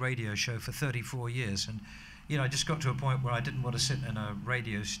daily radio show for 34 years, and you know, I just got to a point where I didn't want to sit in a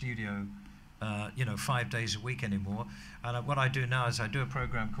radio studio, you know, 5 days a week anymore. And what I do now is I do a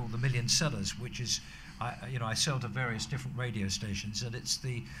program called The Million Sellers, which is, you know, I sell to various different radio stations, and it's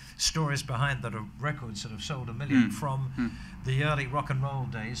the stories behind that are records that have sold 1 million from the early rock and roll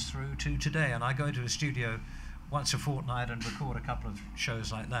days through to today. And I go to a studio once a fortnight and record a couple of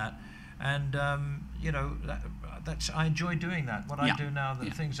shows like that. And you know, I enjoy doing that. What I do now,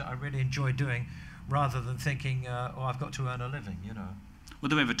 the things that I really enjoy doing, rather than thinking, oh, I've got to earn a living, you know. Were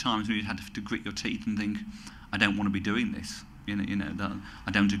there ever times when you had to grit your teeth and think, I don't want to be doing this? You know, that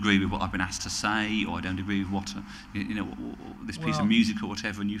I don't agree with what I've been asked to say, or I don't agree with what, you know, this piece of music or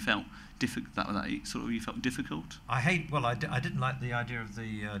whatever, and you felt you felt difficult? I didn't like the idea of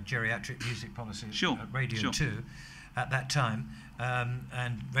the geriatric music policy at Radio 2 at that time,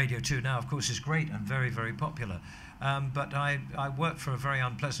 and Radio 2 now, of course, is great and very, very popular. But I worked for a very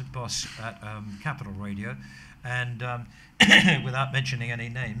unpleasant boss at Capital Radio, and without mentioning any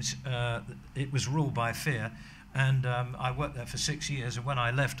names, it was ruled by fear. And I worked there for 6 years, and when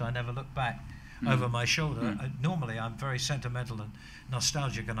I left, I never looked back over my shoulder. Normally, I'm very sentimental and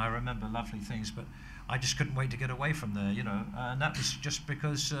nostalgic, and I remember lovely things, but I just couldn't wait to get away from there, you know. And that was just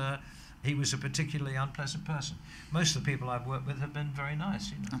because he was a particularly unpleasant person. Most of the people I've worked with have been very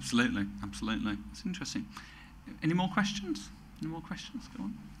nice, you know. Absolutely, absolutely. It's interesting. Any more questions? Any more questions? Go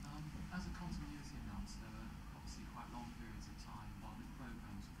on. As a continuity announcer, there were obviously quite long periods of time while the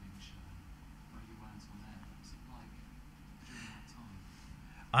programmes were being shown where you weren't on air. What was it like during that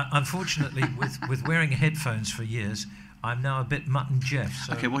time? Unfortunately, with wearing headphones for years, I'm now a bit Mutt and Jeff.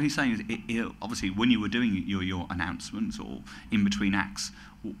 So okay, what he's saying is, obviously, when you were doing your announcements or in between acts,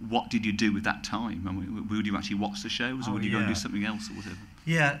 what did you do with that time? I mean, would you actually watch the shows, or would you go and do something else or whatever?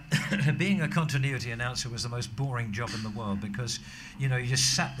 Yeah, being a continuity announcer was the most boring job in the world, because, you know, you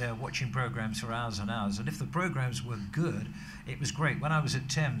just sat there watching programmes for hours and hours, and if the programmes were good, it was great. When I was at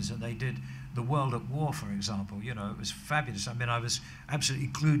Thames and they did The World at War, for example, you know, it was fabulous. I mean, I was absolutely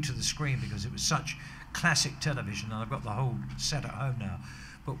glued to the screen because it was such classic television, and I've got the whole set at home now.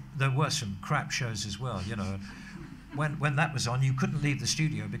 But there were some crap shows as well, you know. When that was on, you couldn't leave the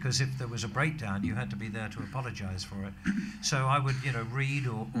studio, because if there was a breakdown, you had to be there to apologise for it. So I would, you know, read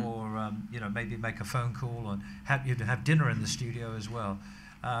or you know, maybe make a phone call, and have dinner in the studio as well.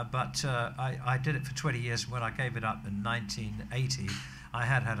 But I did it for 20 years. When I gave it up in 1980, I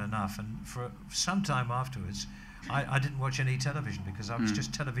had enough. And for some time afterwards, I didn't watch any television, because I was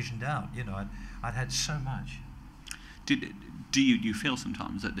just televisioned out. You know, I'd had so much. Do you feel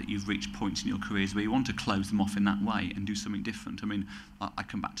sometimes that you've reached points in your careers where you want to close them off in that way and do something different? I mean, I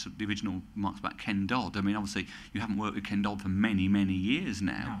come back to the original marks about Ken Dodd. I mean, obviously, you haven't worked with Ken Dodd for many, many years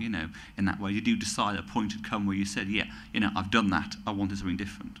now, you know, in that way. Did you decide a point had come where you said, yeah, you know, I've done that, I wanted something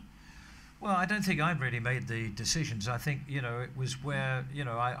different? Well, I don't think I really made the decisions. I think, you know, it was where, you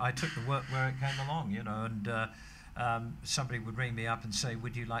know, I took the work where it came along, you know, and somebody would ring me up and say,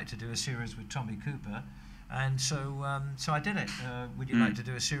 would you like to do a series with Tommy Cooper? And so I did it. Would you like to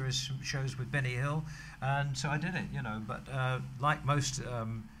do a series of shows with Benny Hill? And so I did it, you know. But like most,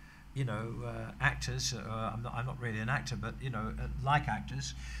 you know, actors, I'm not really an actor, but, you know, like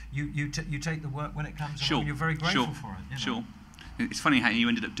actors, you take the work when it comes along. You're very grateful for it. You know? It's funny how you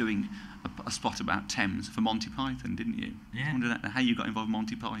ended up doing put a spot about Thames for Monty Python, didn't you? Yeah. I wondered how you got involved in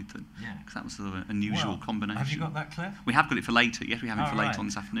Monty Python. Yeah. Because that was sort of an unusual combination. Have you got that clip? We have got it for later. Yes, we have it for later on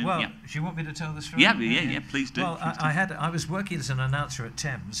this afternoon. Well, yeah. do you want me to tell the story? Yeah, please do. Well, I was working as an announcer at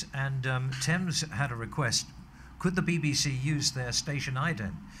Thames, and Thames had a request. Could the BBC use their station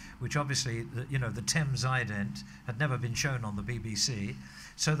ident, which obviously, the Thames ident had never been shown on the BBC.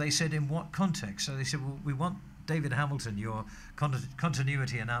 So they said, in what context? So they said, well, we want David Hamilton, your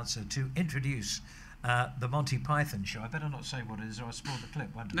continuity announcer, to introduce the Monty Python show. I better not say what it is, or I'll spoil the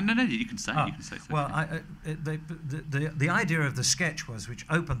clip, won't I? No, you can say. You can say so. Well, the idea of the sketch was, which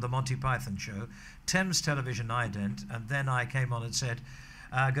opened the Monty Python show, Thames Television ident, and then I came on and said,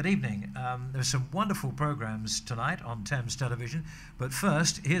 good evening. There's some wonderful programmes tonight on Thames Television, but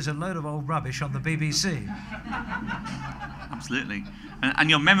first, here's a load of old rubbish on the BBC. Absolutely.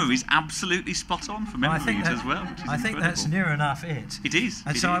 And your memory is absolutely spot on for memories as well. I think that's near enough it. It is.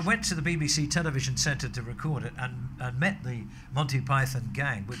 And I went to the BBC Television Centre to record it and met the Monty Python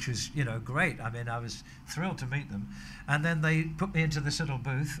gang, which was, great. I mean, I was thrilled to meet them. And then they put me into this little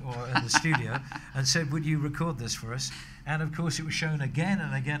booth or in the studio and said, would you record this for us? And of course, it was shown again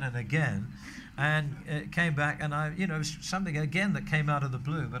and again and again. And it came back, and it was something again that came out of the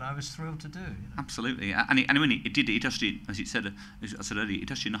blue, but I was thrilled to do. Absolutely, and it touched you, as I said earlier, it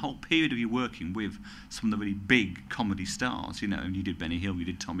touched you in the whole period of you working with some of the really big comedy stars, and you did Benny Hill, you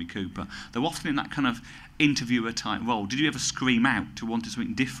did Tommy Cooper. They're often in that kind of interviewer type role. Did you ever scream out to want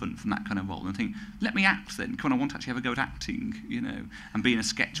something different from that kind of role and think, let me act then? Come on, I want to actually have a go at acting, and be in a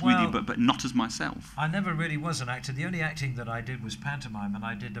sketch with you, but not as myself. I never really was an actor. The only acting that I did was pantomime, and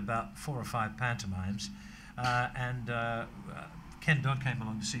I did about 4 or 5 pantomimes. Ken Dodd came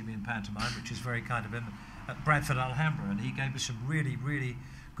along to see me in pantomime, which is very kind of him, at Bradford, Alhambra, and he gave me some really, really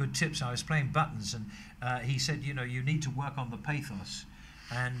good tips. I was playing buttons, and he said, you need to work on the pathos.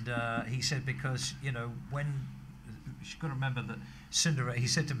 And he said, because, when you've got to remember that Cinderella, he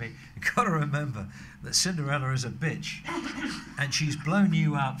said to me, you've got to remember that Cinderella is a bitch, and she's blown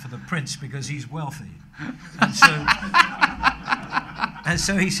you out for the prince because he's wealthy. And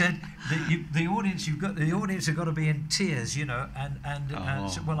so he said, the audience have got to be in tears,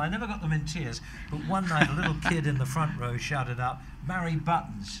 well, I never got them in tears, but one night a little kid in the front row shouted out, "Marry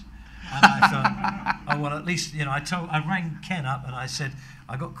Buttons." And I thought, oh, well, at least, I rang Ken up and I said,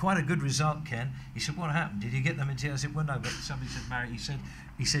 I got quite a good result, Ken. He said, what happened? Did you get them in tears? I said, well, no, but somebody said marry.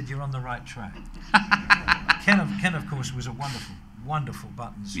 He said, you're on the right track. Ken, of course, was a wonderful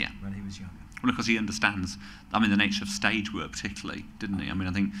Buttons when he was younger. Well, because he understands, the nature of stage work particularly, didn't he?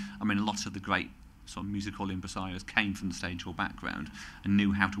 I think a lot of the great sort of musical impresarios came from the stage hall background and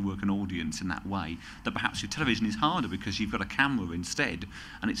knew how to work an audience in that way. That perhaps with television is harder because you've got a camera instead,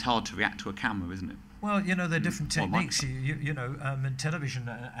 and it's hard to react to a camera, isn't it? Well, there are different techniques. In television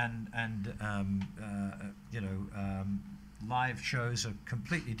and live shows are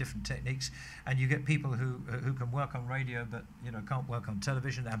completely different techniques, and you get people who can work on radio but can't work on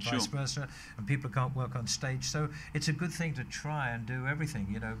television, and vice versa, and people can't work on stage. So it's a good thing to try and do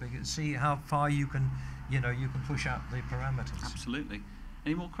everything, because see how far you can push out the parameters. Absolutely.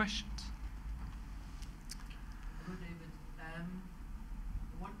 Any more questions? Hello, David. I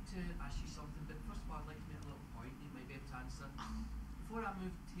want to ask you something, but first of all, I'd like to make a little point. You might be able to answer. Before I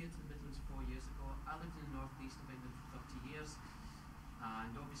moved here to the Midlands 4 years ago, I lived in the northeast of England for 30 years,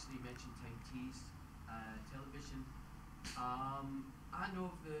 and obviously you mentioned Time Tees, television. I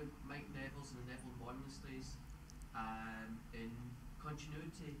know of the Mike Nevilles and the Neville Monmouthleys in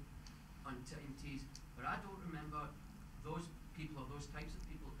continuity on Time Tees, but I don't remember those people or those types of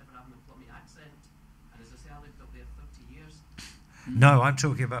people ever having a Plummy accent. And as I say, I lived up there 30 years. No, I'm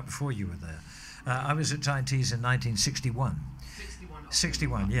talking about before you were there. I was at Time Tees in 1961.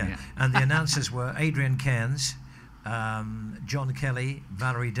 61, yeah. And the announcers were Adrian Cairns, John Kelly,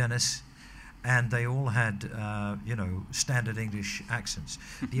 Valerie Dennis, and they all had, standard English accents.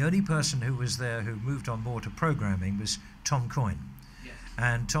 The only person who was there who moved on more to programming was Tom Coyne. Yes.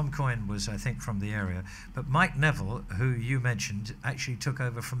 And Tom Coyne was, I think, from the area. But Mike Neville, who you mentioned, actually took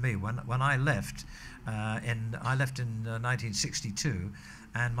over from me. When I left, in 1962,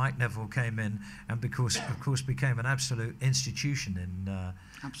 and Mike Neville came in, and of course became an absolute institution in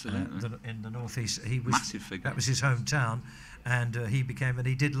the northeast. He was massive figure. That was his hometown, and he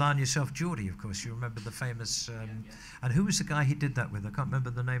did Line Yourself Geordie. Of course, you remember the famous. And who was the guy he did that with? I can't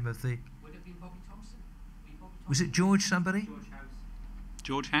remember the name of the. Would it have been Bobby Thompson? Was it George somebody?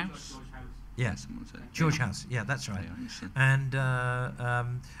 George House. Yeah, George House. Yeah, that's right. And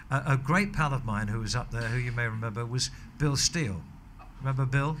a great pal of mine who was up there, who you may remember, was Bill Steele. Remember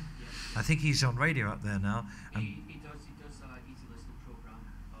Bill? Yes. I think he's on radio up there now. He does an easy listening program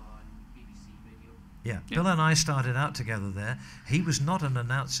on BBC Yeah, Bill and I started out together there. He was not an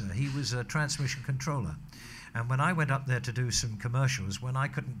announcer, he was a transmission controller. And when I went up there to do some commercials, when I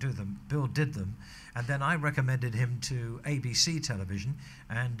couldn't do them, Bill did them. And then I recommended him to ABC television,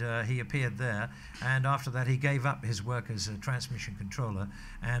 and he appeared there. And after that, he gave up his work as a transmission controller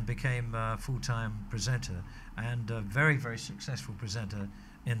and became a full-time presenter, and a very, very successful presenter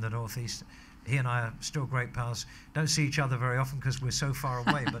in the Northeast. He and I are still great pals. Don't see each other very often because we're so far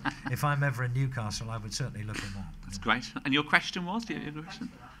away, but if I'm ever in Newcastle, I would certainly look him up. That's great. And your question was? Do you have a question?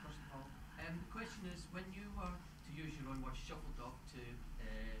 Thanks for that, first of all. The question is, when you were, to use your own word, shuffled off to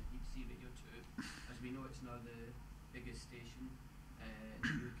BBC Radio 2, as we know it's now the biggest station in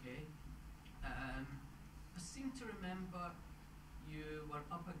the UK, I seem to remember you were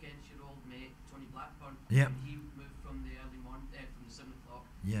up against your old mate, Tony Blackburn, Yep. when he moved from the early morning, from the 7 o'clock,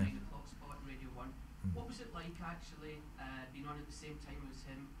 Yeah. 9 o'clock spot in Radio 1. What was it like, actually, being on at the same time as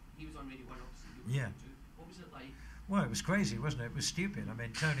him? He was on Radio 1, obviously, you were Yeah. on 2. What was it like? Well, it was crazy, wasn't it? It was stupid. I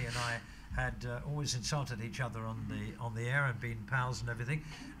mean, Tony and I had always insulted each other on the air and been pals and everything.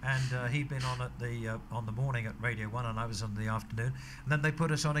 And he'd been on at on the morning at Radio 1, and I was on the afternoon. And then they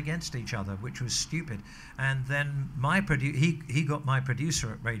put us on against each other, which was stupid. And then he got my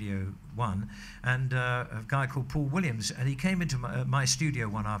producer at Radio 1, and a guy called Paul Williams, and he came into my studio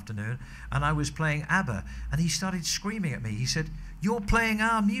one afternoon, and I was playing ABBA, and he started screaming at me. He said, "You're playing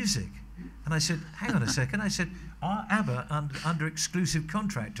our music." And I said, "Hang on a second." I said, "Are ABBA under exclusive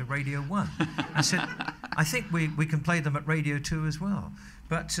contract to Radio 1?" I said, "I think we can play them at Radio 2 as well."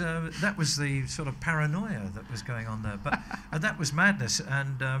 But that was the sort of paranoia that was going on there. But that was madness.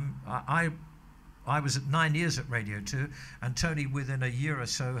 And I was at 9 years at Radio 2, and Tony, within a year or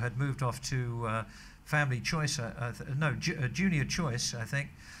so, had moved off to Family Choice, Junior Choice, I think,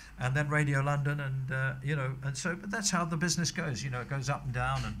 and then Radio London, and and so. But that's how the business goes. It goes up and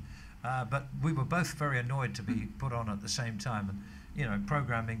down, and. But we were both very annoyed to be put on at the same time, and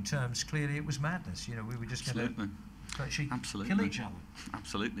programming terms, clearly it was madness. We were just going to actually kill each other.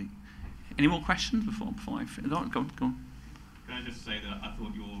 Absolutely. Any more questions before I finish? Go on. Can I just say that I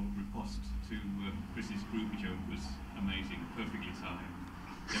thought your riposte to Chris's groupie joke was amazing, perfectly timed,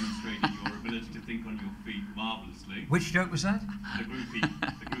 demonstrated your ability to think on your feet marvellously. Which joke was that? The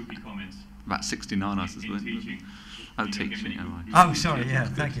groupie comment. About 69, I suppose. In teaching. Oh, teaching. Right. Oh, sorry. Yeah,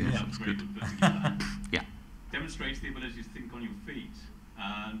 thank you. Yeah. That was good. Yeah. Demonstrates the ability to think on your feet,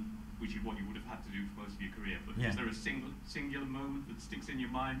 which is what you would have had to do for most of your career. But is there a singular moment that sticks in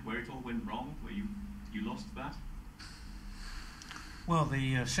your mind where it all went wrong, where you lost that? Well,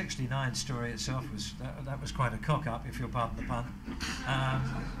 the 69 story itself was that was quite a cock up, if you'll pardon the pun.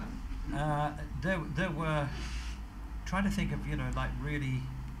 There were, trying to think of like really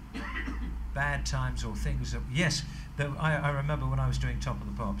bad times or things that, yes, I remember when I was doing Top of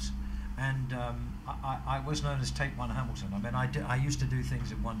the Pops, and I was known as Take One Hamilton. I mean, I used to do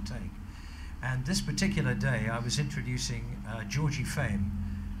things in one take, and this particular day I was introducing Georgie Fame.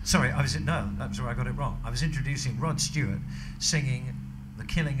 Sorry, that was where I got it wrong. I was introducing Rod Stewart singing The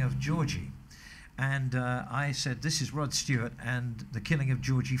Killing of Georgie, and I said, "This is Rod Stewart and The Killing of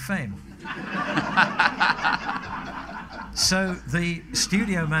Georgie Fame." So the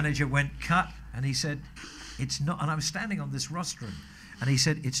studio manager went, "Cut," and he said, "It's not," and I was standing on this rostrum, and he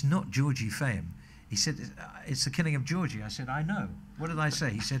said, "It's not Georgie Fame." He said, "It's The Killing of Georgie." I said, "I know. What did I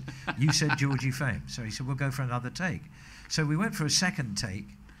say?" He said, "You said Georgie Fame." So he said, "We'll go for another take." So we went for a second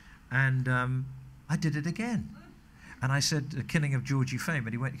take, and I did it again. And I said, "The Killing of Georgie Fame,"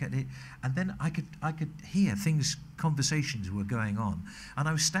 and he went, and then I could hear conversations were going on, and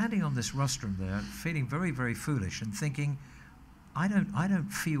I was standing on this rostrum there, feeling very, very foolish, and thinking, I don't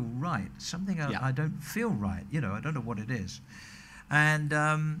feel right. I don't feel right. I don't know what it is. And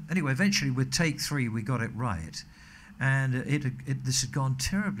anyway, eventually with take 3, we got it right, and this had gone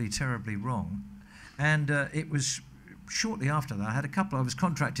terribly, terribly wrong, and it was. Shortly after that, I was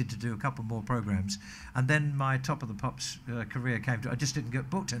contracted to do a couple more programs, and then my Top of the Pops career came to. I just didn't get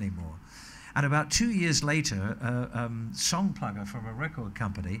booked anymore. And about 2 years later, song plugger from a record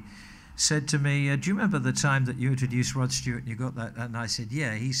company said to me, "Do you remember the time that you introduced Rod Stewart and you got that?" And I said,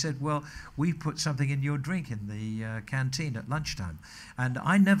 "Yeah." He said, "Well, we put something in your drink in the canteen at lunchtime." And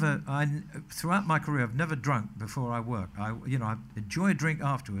throughout my career, I've never drunk before I work. I enjoy a drink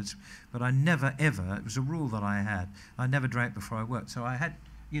afterwards, but I never ever. It was a rule that I had. I never drank before I worked. So I had,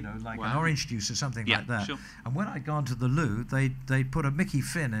 an orange juice or something like that. Sure. And when I'd gone to the loo, they put a Mickey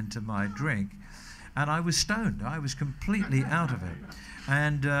Finn into my drink, and I was stoned. I was completely out of it.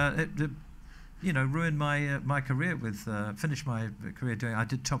 And it ruined my career finished my career doing. I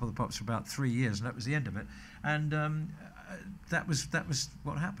did Top of the Pops for about 3 years, and that was the end of it. And that was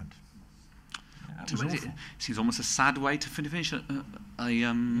what happened. That was awful. It seems almost a sad way to finish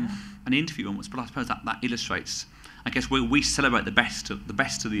an interview almost, but I suppose that illustrates. I guess we celebrate the best of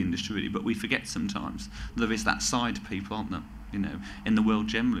the industry really, but we forget sometimes there is that side to people, aren't there? You know, in the world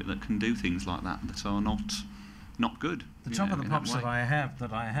generally, that can do things like that are not good. The top of the pops that I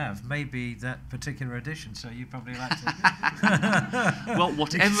have may be that particular edition, so you probably like to. Well,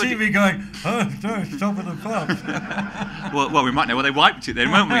 whatever. You see me going, oh, no, top of the pops. well, we might know where they wiped it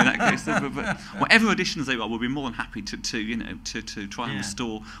then, won't we? In that case, but whatever editions they are, we'll be more than happy to try and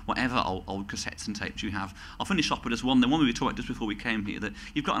restore whatever old cassettes and tapes you have. I'll finish off with just one. The one we were talking about just before we came here, that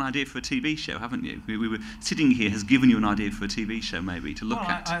you've got an idea for a TV show, haven't you? We were sitting here has given you an idea for a TV show, maybe to look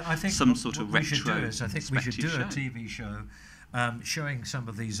at. I think some sort of retro. I think we should do a TV show. Showing some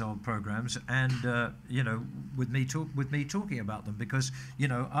of these old programs, and with me talking about them, because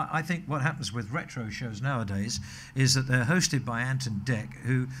I think what happens with retro shows nowadays is that they're hosted by Ant and Dec,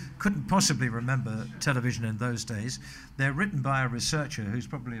 who couldn't possibly remember television in those days. They're written by a researcher who's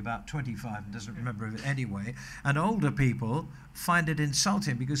probably about 25 and doesn't remember it anyway, and older people find it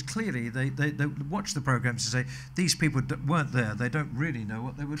insulting because clearly they watch the programs and say these people weren't there, they don't really know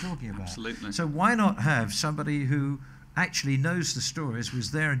what they were talking about. Absolutely. So why not have somebody who actually knows the stories,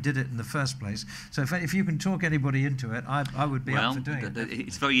 was there and did it in the first place? So if you can talk anybody into it, I would be up for doing it.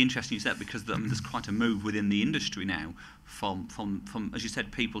 It's very interesting you said, because there's quite a move within the industry now from as you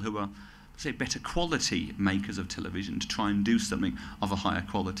said, people who are, say, better quality makers of television to try and do something of a higher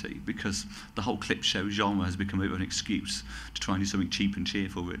quality, because the whole clip show genre has become a bit of an excuse to try and do something cheap and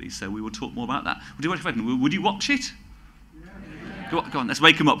cheerful, really. So we will talk more about that. Would you watch it? Go on, let's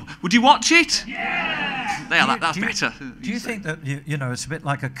wake them up. Would you watch it? Yeah! That's better. Do you think that, it's a bit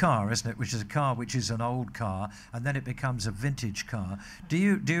like a car, isn't it? Which is a car which is an old car, and then it becomes a vintage car.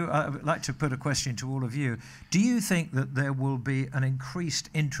 I would like to put a question to all of you. Do you think that there will be an increased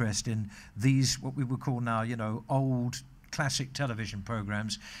interest in these, what we would call now, old classic television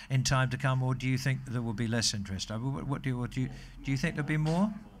programs in time to come, or do you think there will be less interest? Do you think there'll be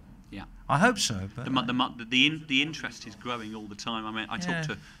more? Yeah, I hope so. But the interest is growing all the time. I mean, I talked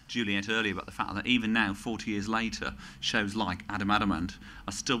to Juliet earlier about the fact that even now, 40 years later, shows like Adam Adamant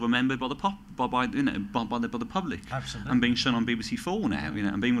are still remembered by the public. Absolutely. And being shown on BBC4 now,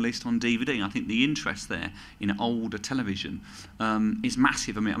 and being released on DVD. I think the interest there in older television is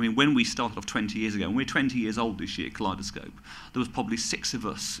massive. I mean, when we started off 20 years ago, and we're 20 years old this year, Kaleidoscope, there was probably 6 of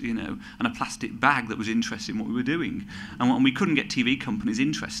us, and a plastic bag that was interested in what we were doing, and we couldn't get TV companies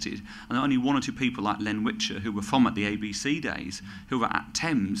interested. And only 1 or 2 people like Len Witcher, who were from at the ABC days, who were at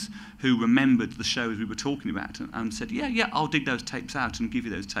Thames, who remembered the shows we were talking about and said, yeah, I'll dig those tapes out and give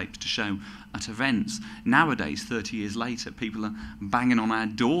you those tapes to show at events. Nowadays, 30 years later, people are banging on our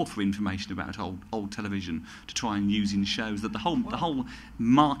door for information about old television to try and use in shows. That the whole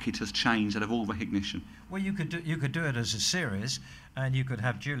market has changed out of all recognition. Well, you could do it as a series, and you could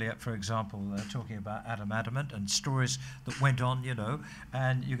have Juliet, for example, talking about Adam Adamant and stories that went on,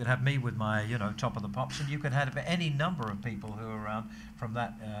 and you could have me with my, top of the pops, and you could have any number of people who are around from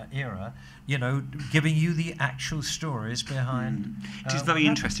that era, giving you the actual stories behind. It is very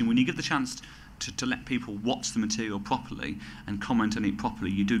interesting when you give the chance to let people watch the material properly and comment on it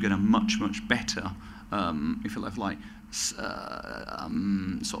properly. You do get a much better, if you like sort of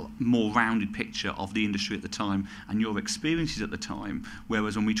more rounded picture of the industry at the time and your experiences at the time.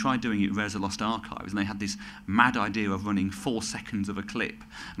 Whereas when we tried doing it, Rare's the Lost Archives, and they had this mad idea of running 4 seconds of a clip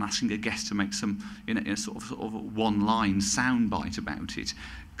and asking a guest to make some, sort of one-line soundbite about it.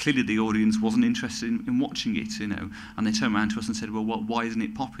 Clearly the audience wasn't interested in watching it, and they turned around to us and said, well, why isn't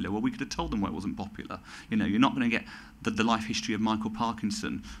it popular? Well, we could have told them why it wasn't popular. You're not going to get the life history of Michael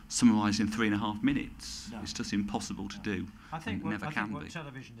Parkinson summarised in 3.5 minutes. No. It's just impossible to do. I think what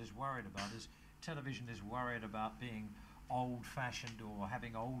television is worried about being old-fashioned or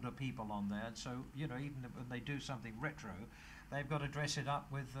having older people on there. And so, even when they do something retro, they've got to dress it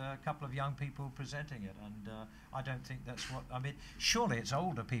up with a couple of young people presenting it, and I don't think that's what. I mean, surely it's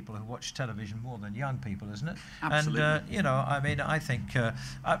older people who watch television more than young people, isn't it? Absolutely. And I think.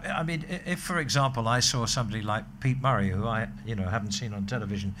 If, for example, I saw somebody like Pete Murray, who I haven't seen on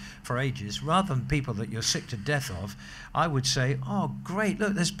television for ages, rather than people that you're sick to death of, I would say, oh, great,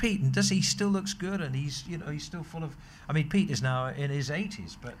 look, there's Pete, and he still looks good, and he's still full of. I mean, Pete is now in his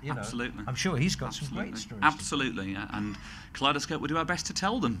 80s, but Absolutely. I'm sure he's got some great stories. Absolutely, and Kaleidoscope will do our best to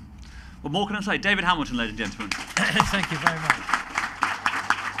tell them. What more can I say? David Hamilton, ladies and gentlemen. Thank you very much.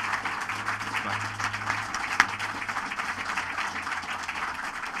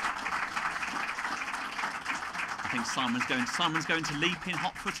 I think Simon's going to leap in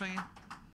hot foot, are you?